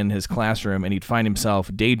sitting in his classroom and he'd find himself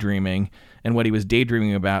daydreaming, and what he was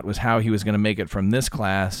daydreaming about was how he was going to make it from this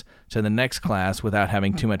class to the next class without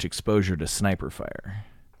having too much exposure to sniper fire.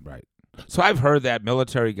 Right. So I've heard that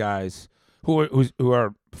military guys who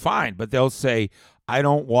are fine, but they'll say, "I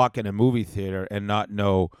don't walk in a movie theater and not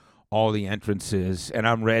know all the entrances, and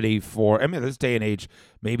I'm ready for." I mean, this day and age,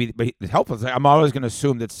 maybe helpless. I'm always going to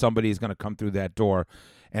assume that somebody is going to come through that door,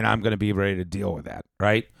 and I'm going to be ready to deal with that,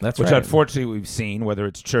 right? Which unfortunately we've seen, whether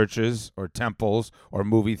it's churches or temples or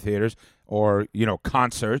movie theaters or,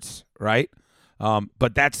 concerts, right?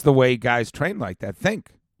 But that's the way guys train like that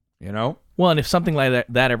think, Well, and if something like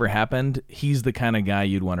that ever happened, he's the kind of guy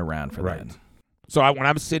you'd want around for that. So when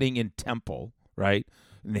I'm sitting in temple, right,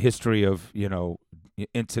 in the history of,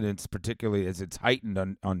 incidents, particularly as it's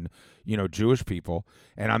heightened on Jewish people,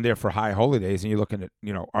 and I'm there for high holy days, and you're looking at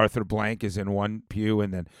Arthur Blank is in one pew,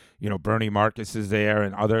 and then Bernie Marcus is there,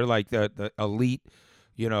 and other the elite,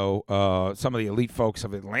 some of the elite folks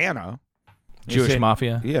of Atlanta, Jewish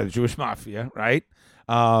mafia, the Jewish mafia, right?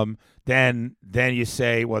 Then you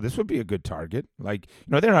say, well, this would be a good target.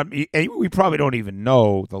 They're not. We probably don't even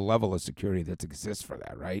know the level of security that exists for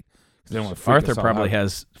that, right? Arthur probably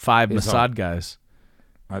has 5 Mossad guys.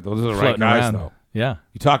 Those are the right guys, around. though. Yeah.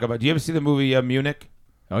 You talk about. Do you ever see the movie Munich?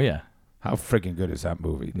 Oh yeah. How freaking good is that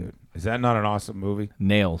movie, dude? Is that not an awesome movie?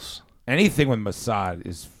 Nails. Anything with Mossad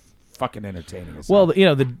is fucking entertaining. Well,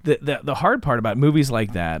 the hard part about movies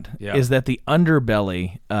like that is that the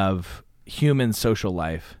underbelly of human social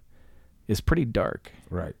life is pretty dark.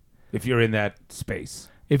 Right. If you're in that space.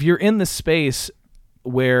 If you're in the space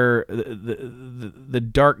where the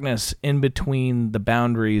darkness in between the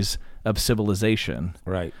boundaries of civilization,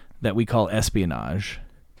 right, that we call espionage,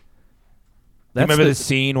 Remember the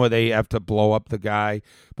scene where they have to blow up the guy,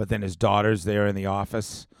 but then his daughter's there in the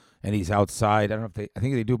office and he's outside. I think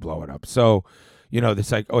they do blow it up. So,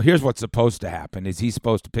 it's like, oh, here's what's supposed to happen is he's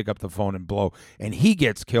supposed to pick up the phone and blow, and he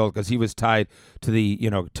gets killed because he was tied to the,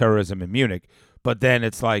 terrorism in Munich. But then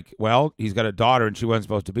it's like, well, he's got a daughter and she wasn't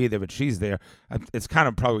supposed to be there, but she's there. It's kind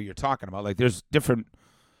of probably what you're talking about. Like there's different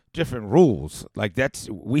rules. Like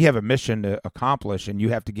we have a mission to accomplish, and you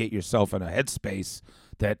have to get yourself in a headspace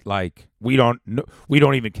that like we don't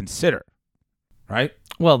even consider, right?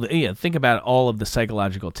 Well, think about all of the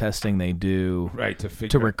psychological testing they do, right,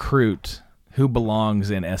 to recruit who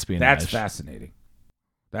belongs in espionage. That's fascinating.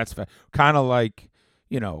 That's kind of like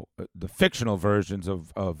the fictional versions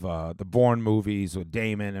of the Bourne movies with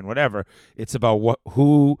Damon and whatever. It's about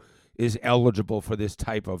who is eligible for this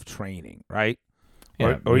type of training, right?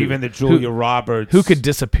 Yeah. Or even the Julia Roberts. Who could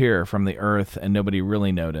disappear from the earth and nobody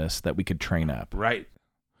really noticed that we could train up. Right.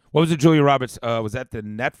 What was the Julia Roberts? Was that the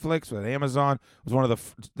Netflix or the Amazon? It was one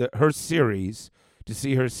of her series. To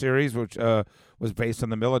see her series, which was based on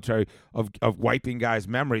the military, of wiping guys'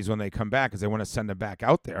 memories when they come back because they want to send them back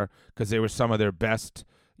out there because they were some of their best,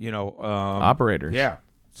 operators. Yeah.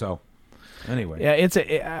 So, anyway. Yeah,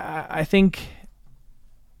 I think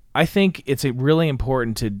it's really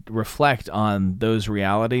important to reflect on those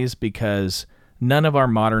realities because none of our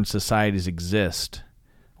modern societies exist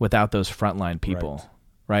without those frontline people,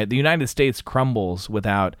 right? The United States crumbles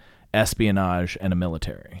without espionage and a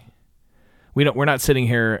military. We're not sitting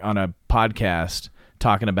here on a podcast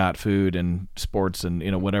talking about food and sports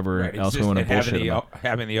and whatever else we want to bullshit about.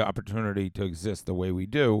 Having the opportunity to exist the way we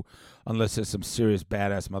do, unless there's some serious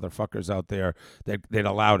badass motherfuckers out there that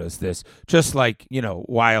allowed us this. Just like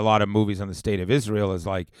why a lot of movies on the state of Israel is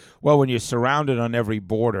like, well, when you're surrounded on every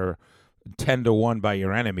border 10-1 by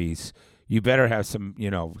your enemies, you better have some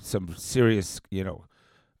serious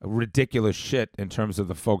ridiculous shit in terms of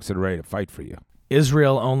the folks that are ready to fight for you.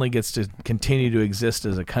 Israel only gets to continue to exist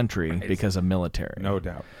as a country because of military. No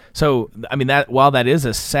doubt. So, I mean, while that is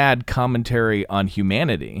a sad commentary on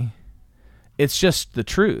humanity, it's just the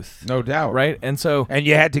truth. No doubt. Right? And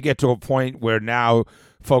you had to get to a point where now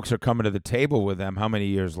folks are coming to the table with them how many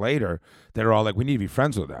years later that are all like, we need to be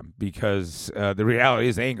friends with them because the reality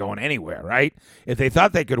is they ain't going anywhere, right? If they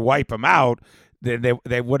thought they could wipe them out, then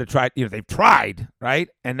they would have tried, they've tried, right?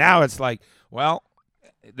 And now it's like, well,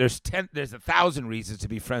 there's 1,000 reasons to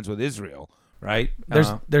be friends with Israel, right?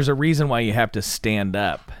 There's a reason why you have to stand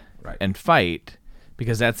up and fight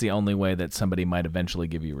because that's the only way that somebody might eventually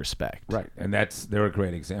give you respect. Right, and they're a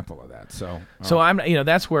great example of that. So I'm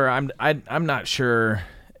that's where I'm not sure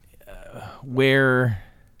where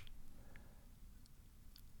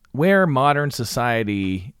modern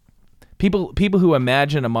society people who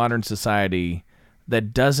imagine a modern society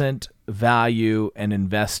that doesn't value and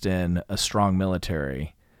invest in a strong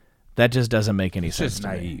military, that just doesn't make any sense to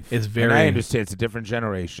naive. Me. It's very. And I understand it's a different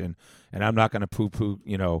generation, and I'm not going to poo-poo,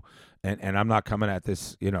 and I'm not coming at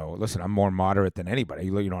this, listen, I'm more moderate than anybody,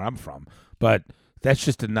 where I'm from, but that's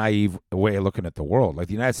just a naive way of looking at the world. Like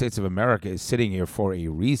the United States of America is sitting here for a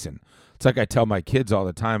reason. It's like I tell my kids all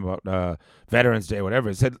the time about Veterans Day, whatever.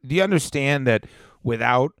 I said, do you understand that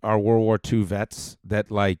without our World War II vets,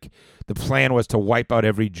 that like the plan was to wipe out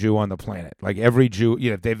every Jew on the planet, like every Jew.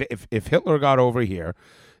 If Hitler got over here,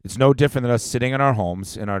 it's no different than us sitting in our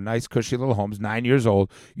homes, in our nice cushy little homes, 9 years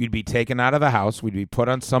old. You'd be taken out of the house. We'd be put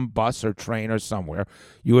on some bus or train or somewhere.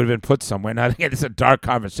 You would have been put somewhere. Now again, it's a dark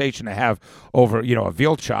conversation to have over a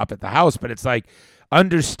veal chop at the house, but it's like,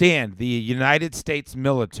 understand the United States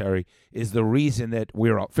military is the reason that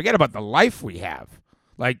we're all, forget about the life we have.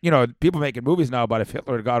 Like, people making movies now about if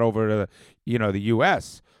Hitler got over to, the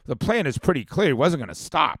U.S., the plan is pretty clear. He wasn't going to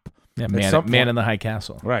stop. Yeah, Man in the High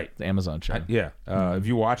Castle. Right. The Amazon show. Have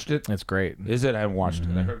you watched it? It's great. Is it? I haven't watched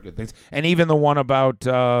it. I heard good things. And even the one about,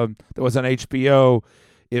 that was on HBO,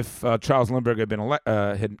 if Charles Lindbergh had been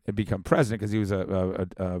had become president, because he was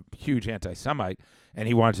a huge anti-Semite, and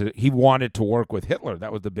he wanted to work with Hitler.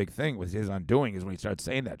 That was the big thing, was his undoing, is when he started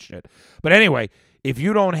saying that shit. But anyway, if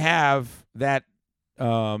you don't have that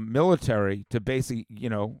military to basically,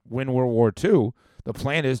 win World War II, the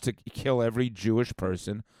plan is to kill every Jewish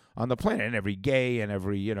person on the planet, and every gay, and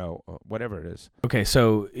every, whatever it is. Okay,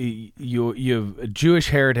 so you have a Jewish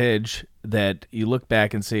heritage that you look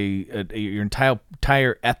back and say your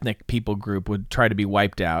entire ethnic people group would try to be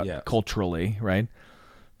wiped out culturally, right?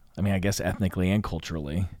 I mean, I guess ethnically and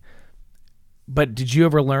culturally. But did you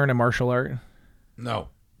ever learn a martial art? No,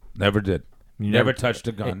 never did. You never touched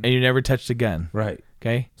a gun. And you never touched a gun. Right.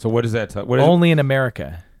 Okay? So what does that tell? Only in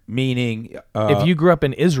America. Meaning, if you grew up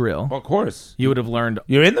in Israel, of course, you would have learned.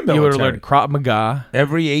 You're in the military. You would have learned Krav Maga.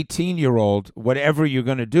 Every 18-year-old, whatever you're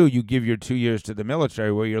going to do, you give your 2 years to the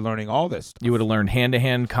military where you're learning all this stuff. You would have learned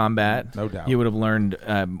hand-to-hand combat. No doubt. You would have learned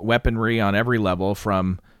weaponry on every level,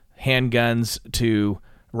 from handguns to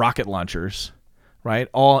rocket launchers, right?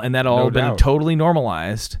 That all been totally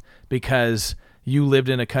normalized because you lived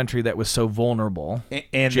in a country that was so vulnerable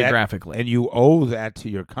and geographically. And you owe that to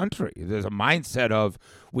your country. There's a mindset of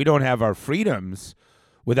we don't have our freedoms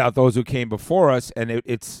without those who came before us, and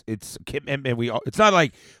it's not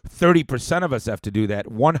like 30% of us have to do that.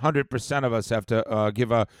 100% of us have to give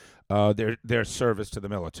their service to the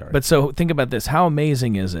military. But so think about this. How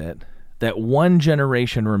amazing is it that one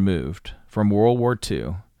generation removed from World War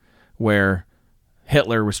II, where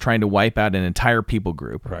Hitler was trying to wipe out an entire people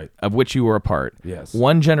group, right, of which you were a part. Yes.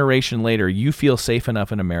 One generation later, you feel safe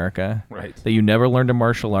enough in America, right, that you never learned a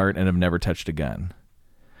martial art and have never touched a gun.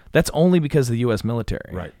 That's only because of the U.S.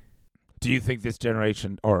 military. Right. Do you think this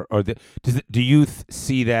generation, do you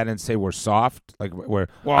see that and say we're soft? Like we're?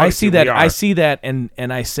 Well, I see that. I see that, and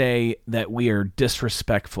I say that we are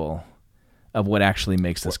disrespectful of what actually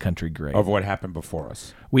makes this country great. Of what happened before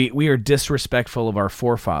us. We are disrespectful of our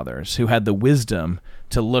forefathers who had the wisdom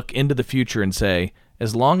to look into the future and say,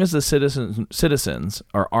 as long as the citizens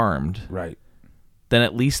are armed, right, then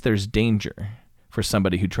at least there's danger for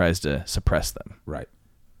somebody who tries to suppress them. Right.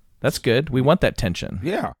 That's good. We want that tension.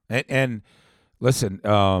 Yeah. And listen,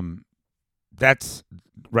 that's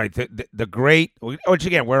right. The great, which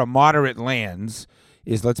again, where a moderate lands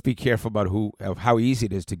is, let's be careful about how easy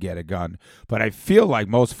it is to get a gun. But I feel like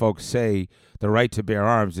most folks say the right to bear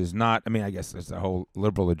arms is not. I mean, I guess there's the whole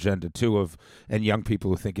liberal agenda too and young people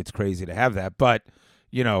who think it's crazy to have that. But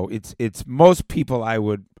it's most people, I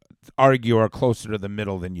would argue, are closer to the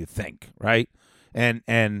middle than you think, right? And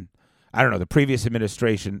I don't know, the previous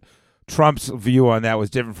administration, Trump's view on that was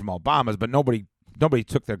different from Obama's, but nobody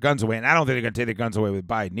took their guns away, and I don't think they're going to take their guns away with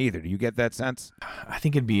Biden either. Do you get that sense? I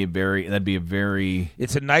think that'd be a very.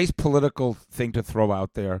 It's a nice political thing to throw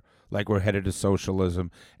out there, like we're headed to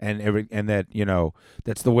socialism, and that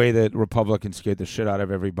that's the way that Republicans scared the shit out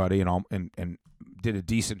of everybody, and did a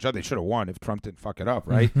decent job. They should have won if Trump didn't fuck it up,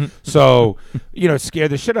 right? So scare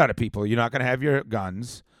the shit out of people. You're not going to have your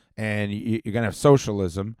guns, and you're going to have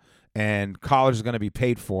socialism. And college is going to be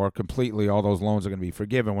paid for completely. All those loans are going to be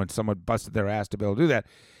forgiven when someone busted their ass to be able to do that.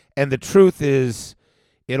 And the truth is,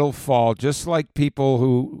 it'll fall just like people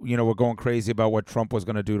who, were going crazy about what Trump was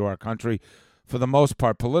going to do to our country. For the most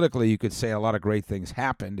part, politically, you could say a lot of great things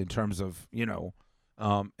happened in terms of,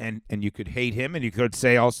 and you could hate him, and you could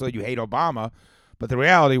say also you hate Obama. But the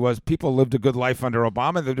reality was people lived a good life under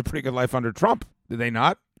Obama. They lived a pretty good life under Trump. Did they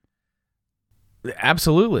not?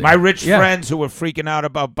 Absolutely. My rich friends who were freaking out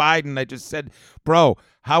about Biden, I just said, bro,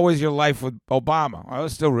 how was your life with Obama? I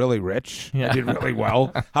was still really rich. Yeah. I did really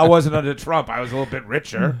well. How was it under Trump? I was a little bit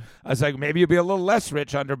richer. I was like, maybe you'll be a little less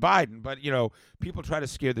rich under Biden. But, people try to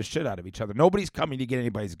scare the shit out of each other. Nobody's coming to get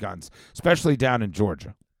anybody's guns, especially down in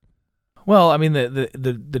Georgia. Well, I mean,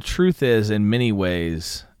 the truth is, in many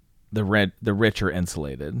ways, the rich are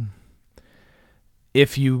insulated.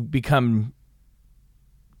 If you become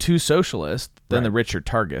too socialist, then the rich are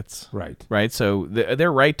targets. Right. So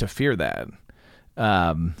they're right to fear that.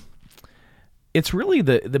 It's really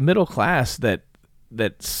the middle class that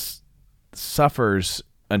suffers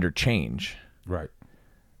under change. Right.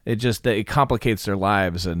 It complicates their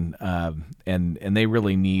lives, and they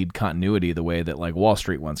really need continuity the way that like Wall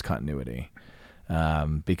Street wants continuity,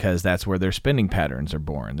 because that's where their spending patterns are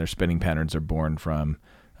born. Their spending patterns are born from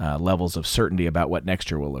levels of certainty about what next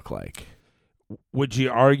year will look like. Would you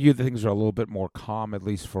argue that things are a little bit more calm, at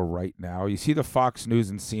least for right now? You see the Fox News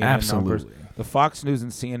and CNN numbers. The Fox News and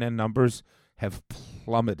CNN numbers have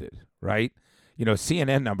plummeted, right?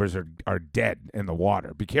 CNN numbers are dead in the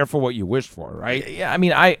water. Be careful what you wish for, right? Yeah, I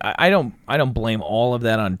mean, I don't blame all of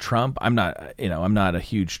that on Trump. I'm not a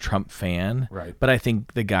huge Trump fan, right? But I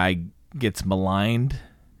think the guy gets maligned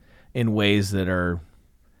in ways that are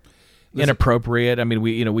inappropriate. I mean,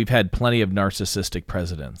 we've had plenty of narcissistic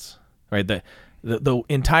presidents. Right, the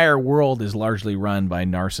entire world is largely run by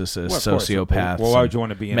narcissists, sociopaths. Well, why would you want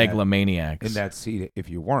to be megalomaniacs in that seat if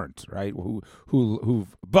you weren't, right? Who?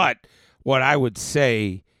 But what I would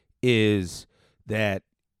say is that,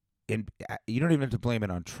 you don't even have to blame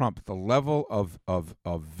it on Trump. The level of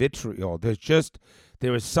vitriol, there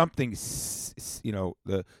was something,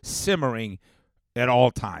 simmering at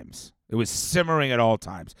all times. It was simmering at all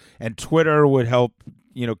times, and Twitter would help.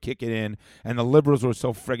 Kick it in, and the liberals were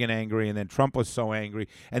so friggin' angry, and then Trump was so angry,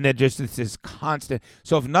 and then just it's this constant.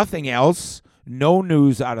 So if nothing else, no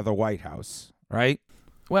news out of the White House, right?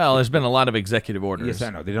 Well, there's been a lot of executive orders. Yes, I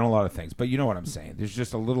know. They've done a lot of things. But you know what I'm saying. There's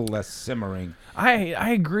just a little less simmering.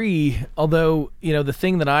 I agree. Although, the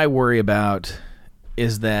thing that I worry about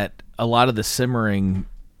is that a lot of the simmering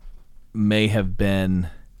may have been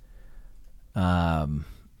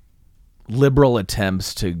liberal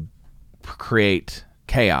attempts to create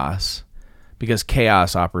chaos, because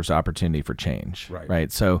chaos offers opportunity for change.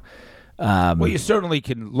 Right. So, well, you certainly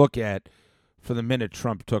can look at for the minute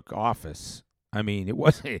Trump took office. I mean, it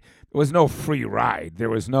was no free ride. There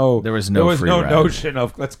was no notion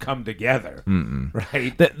of let's come together.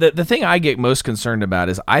 Right. The thing I get most concerned about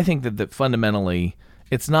is I think that fundamentally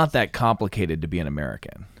it's not that complicated to be an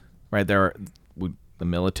American. Right. The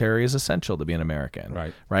military is essential to be an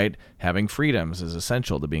American. Right. Having freedoms is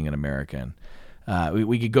essential to being an American.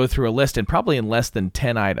 We could go through a list, and probably in less than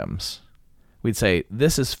 10 items, we'd say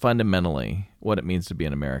this is fundamentally what it means to be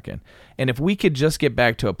an American. And if we could just get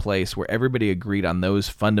back to a place where everybody agreed on those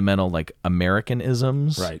fundamental like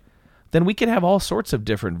Americanisms, then we could have all sorts of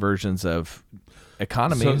different versions of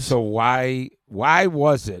economies. So why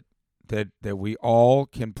was it that we all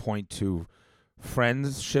can point to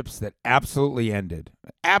friendships that absolutely ended?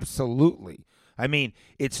 Absolutely. I mean,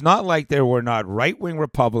 it's not like there were not right-wing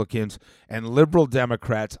Republicans and liberal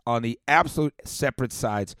Democrats on the absolute separate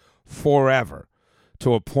sides forever,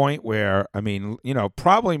 to a point where, I mean,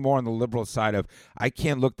 probably more on the liberal side of, I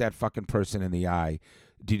can't look that fucking person in the eye.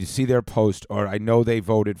 Did you see their post? Or I know they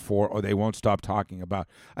voted for, or they won't stop talking about.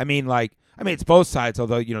 I mean, it's both sides,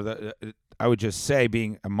 although, I would just say,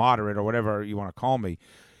 being a moderate or whatever you want to call me,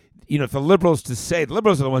 if the liberals are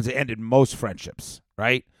the ones that ended most friendships,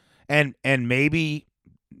 right? And maybe,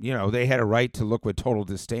 they had a right to look with total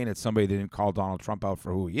disdain at somebody that didn't call Donald Trump out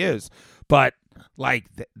for who he is. But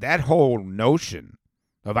that whole notion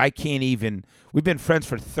of we've been friends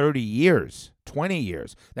for 30 years, 20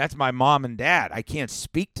 years. That's my mom and dad. I can't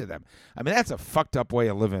speak to them. I mean, that's a fucked up way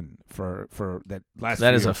of living for that last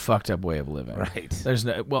That is year. A fucked up way of living. Right. There's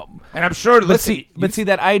and I'm sure, but see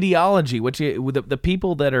that ideology, the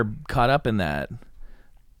people that are caught up in that,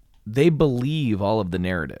 they believe all of the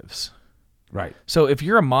narratives. Right. So if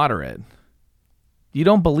you're a moderate, you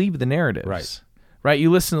don't believe the narratives. Right?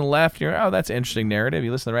 You listen to the left, you're, oh, that's an interesting narrative.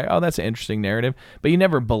 You listen to the right, oh, that's an interesting narrative. But you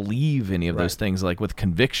never believe any of those things like with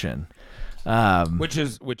conviction. Which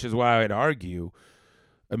is why I'd argue,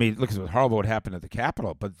 I mean, look, it was horrible what happened at the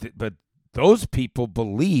Capitol, but those people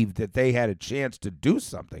believed that they had a chance to do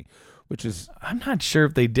something, which is... I'm not sure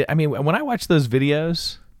if they did. I mean, when I watch those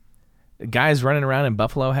videos, guys running around in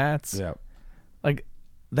buffalo hats,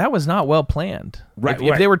 that was not well planned.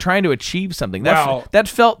 If they were trying to achieve something, that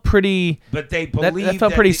felt pretty. But they believed that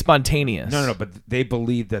felt pretty spontaneous. No, but they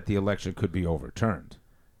believed that the election could be overturned.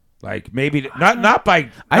 Like maybe not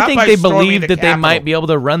by. I think they believed that they might be able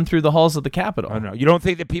to run through the halls of the Capitol. Oh, no, you don't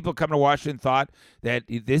think that people come to Washington thought that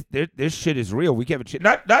this shit is real? We have a chance.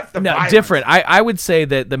 Not the violence. Different. I would say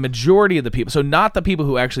that the majority of the people, so not the people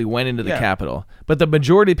who actually went into the Capitol, but the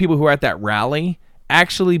majority of the people who were at that rally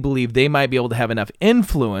actually believe they might be able to have enough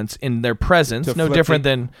influence in their presence, no different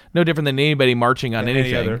than anybody marching on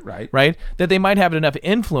anything, right? That they might have enough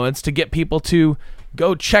influence to get people to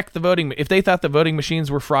go check the voting. If they thought the voting machines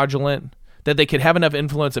were fraudulent, that they could have enough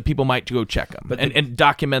influence that people might go check them and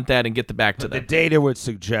document that and get back to them. The data would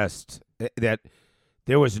suggest that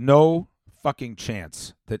there was no fucking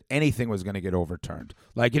chance that anything was going to get overturned.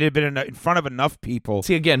 Like, it had been in front of enough people.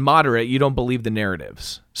 See, again, moderate, you don't believe the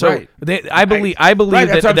narratives. So I believe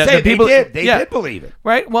that's what I'm saying. The people they did believe it.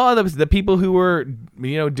 Right? Well, the people who were,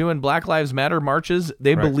 doing Black Lives Matter marches,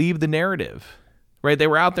 they believed the narrative. Right? They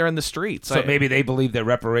were out there in the streets. So maybe they believed that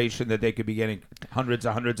reparation, that they could be getting hundreds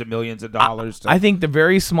of millions of dollars. I think the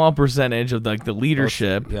very small percentage of the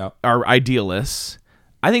leadership are idealists.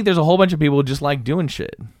 I think there's a whole bunch of people who just like doing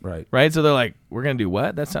shit. Right? So they're like, we're going to do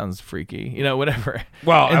what? That sounds freaky. Whatever.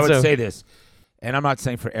 Well, I would say this, and I'm not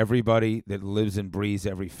saying for everybody that lives and breathes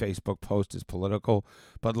every Facebook post is political,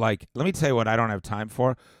 but let me tell you what I don't have time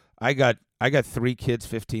for. I got 3 kids,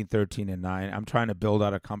 15, 13, and 9. I'm trying to build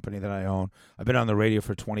out a company that I own. I've been on the radio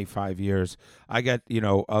for 25 years. I got,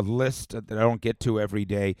 a list that I don't get to every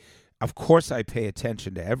day. Of course, I pay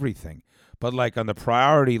attention to everything. But on the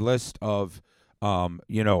priority list of,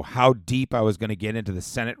 how deep I was going to get into the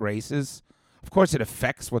Senate races, of course it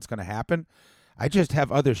affects what's going to happen. I just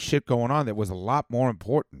have other shit going on that was a lot more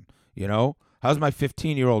important, How's my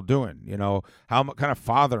 15-year-old doing? How kind of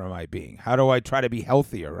father am I being? How do I try to be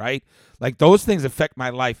healthier, right? Those things affect my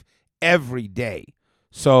life every day.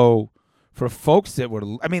 So for folks that you're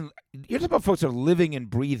talking about folks that are living and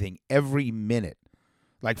breathing every minute.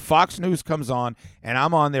 Like Fox News comes on, and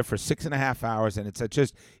I'm on there for 6.5 hours, and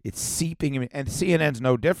it's seeping in. And CNN's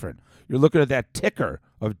no different. You're looking at that ticker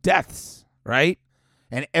of deaths, right?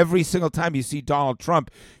 And every single time you see Donald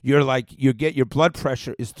Trump, you're like, your blood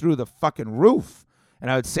pressure is through the fucking roof.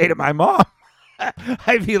 And I would say to my mom,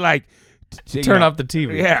 I'd be like, turn off the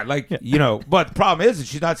TV. Yeah, like, but the problem is that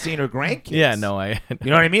she's not seeing her grandkids. Yeah, no, you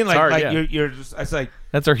know what I mean? Like, hard, yeah. you're just, it's like.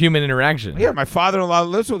 That's our human interaction. Yeah, my father-in-law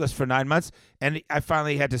lives with us for 9 months, and I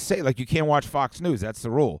finally had to say, like, you can't watch Fox News. That's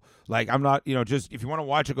the rule. Like, I'm not, just, if you want to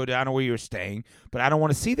watch it, go down to where you're staying, but I don't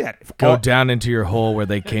want to see that. Go down into your hole where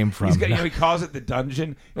they came from. He calls it the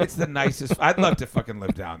dungeon. It's the nicest. I'd love to fucking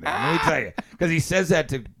live down there. Let me tell you. Because he says that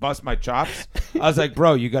to bust my chops. I was like,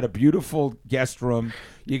 bro, you got a beautiful guest room.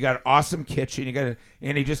 You got an awesome kitchen.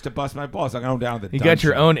 And he just to bust my balls. I'm going down to the dungeon. You got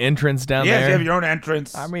your own entrance down there? Yes, you have your own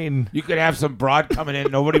entrance. I mean. You could have some broad coming in.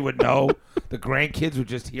 Nobody would know. The grandkids would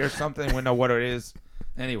just hear something. Wouldn't know what it is.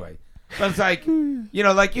 Anyway. But it's like,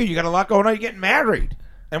 like you got a lot going on. You're getting married.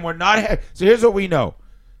 And we're not. So here's what we know.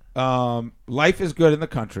 Life is good in the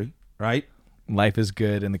country, right? Life is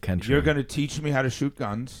good in the country. You're going to teach me how to shoot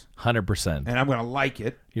guns. 100%. And I'm going to like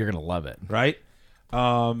it. You're going to love it. Right?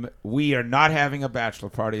 We are not having a bachelor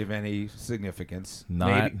party of any significance.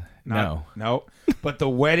 No. But the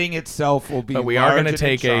wedding itself will be. But we are going to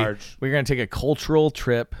take we're going to take a cultural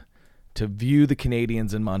trip to view the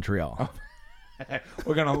Canadians in Montreal. Oh.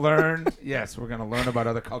 We're going to learn. Yes, we're going to learn about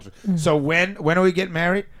other cultures. So when are we getting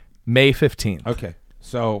married? May 15th. Okay.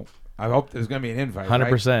 So I hope there's going to be an invite.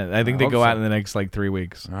 100%. Right? I think they go out in the next 3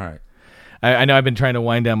 weeks. All right. I know I've been trying to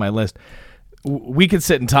wind down my list. We could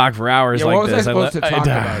sit and talk for hours like what was this. I supposed to talk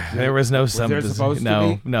about? There was no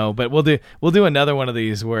no. But we'll do another one of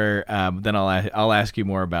these where then I'll ask you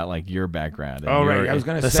more about your background. And right. I was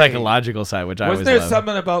going to say the psychological side, which I always was there love.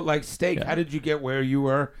 Something about steak? Yeah. How did you get where you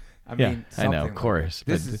were? I mean, I know, of course.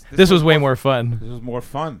 This was way more fun. This was more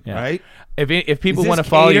fun, right? If people want to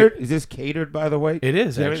follow you, is this catered? By the way, it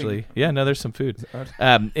is actually. Yeah, no, there's some food.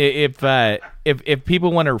 If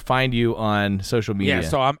people want to find you on social media,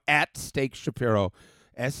 so I'm at Steak Shapiro,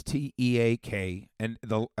 STEAK, and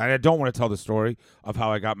I don't want to tell the story of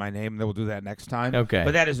how I got my name. Then we'll do that next time. Okay,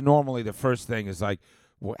 but that is normally the first thing is like.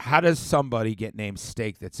 How does somebody get named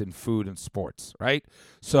Steak that's in food and sports, right?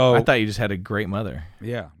 So I thought you just had a great mother.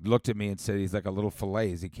 Yeah, looked at me and said he's like a little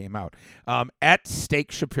fillet as he came out. At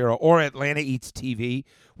Steak Shapiro or Atlanta Eats TV,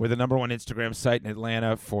 we're the #1 Instagram site in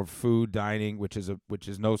Atlanta for food dining, which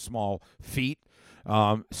is no small feat.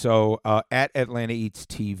 So at Atlanta Eats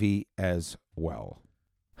TV as well.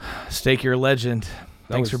 Steak, you're a legend.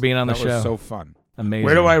 Thanks for being on the show. That was so fun. Amazing.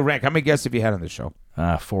 Where do I rank? How many guests have you had on the show?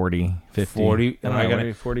 40, 50. 40. Am I going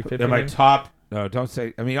to 40, 50? Am I top? No, don't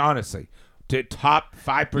say. I mean, honestly, top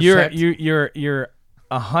 5%. You're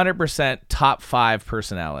 100% top 5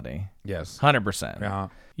 personality. Yes, 100%. Yeah.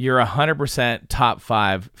 You're 100% top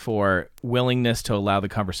 5 for willingness to allow the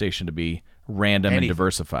conversation to be random and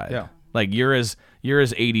diversified. Yeah. Like you're as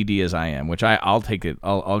ADD as I am, which I'll take it.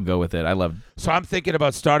 I'll go with it. I love. So I'm thinking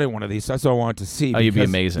about starting one of these. That's what I wanted to see. You'd be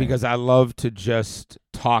amazing because I love to just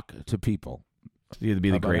talk to people. You'd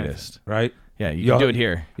be the greatest, right? Yeah, you can do it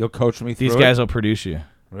here. You'll coach me through These guys will produce you.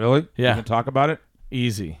 Really? Yeah. You can talk about it?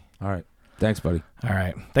 Easy. All right. Thanks, buddy. All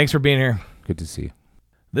right. Thanks for being here. Good to see you.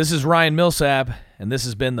 This is Ryan Millsap, and this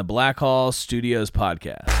has been the Black Hall Studios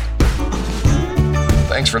Podcast.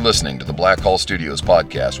 Thanks for listening to the Black Hall Studios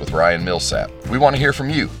Podcast with Ryan Millsap. We want to hear from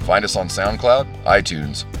you. Find us on SoundCloud,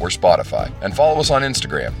 iTunes, or Spotify. And follow us on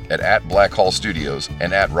Instagram at Black Hall Studios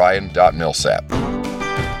and at Ryan.Millsap.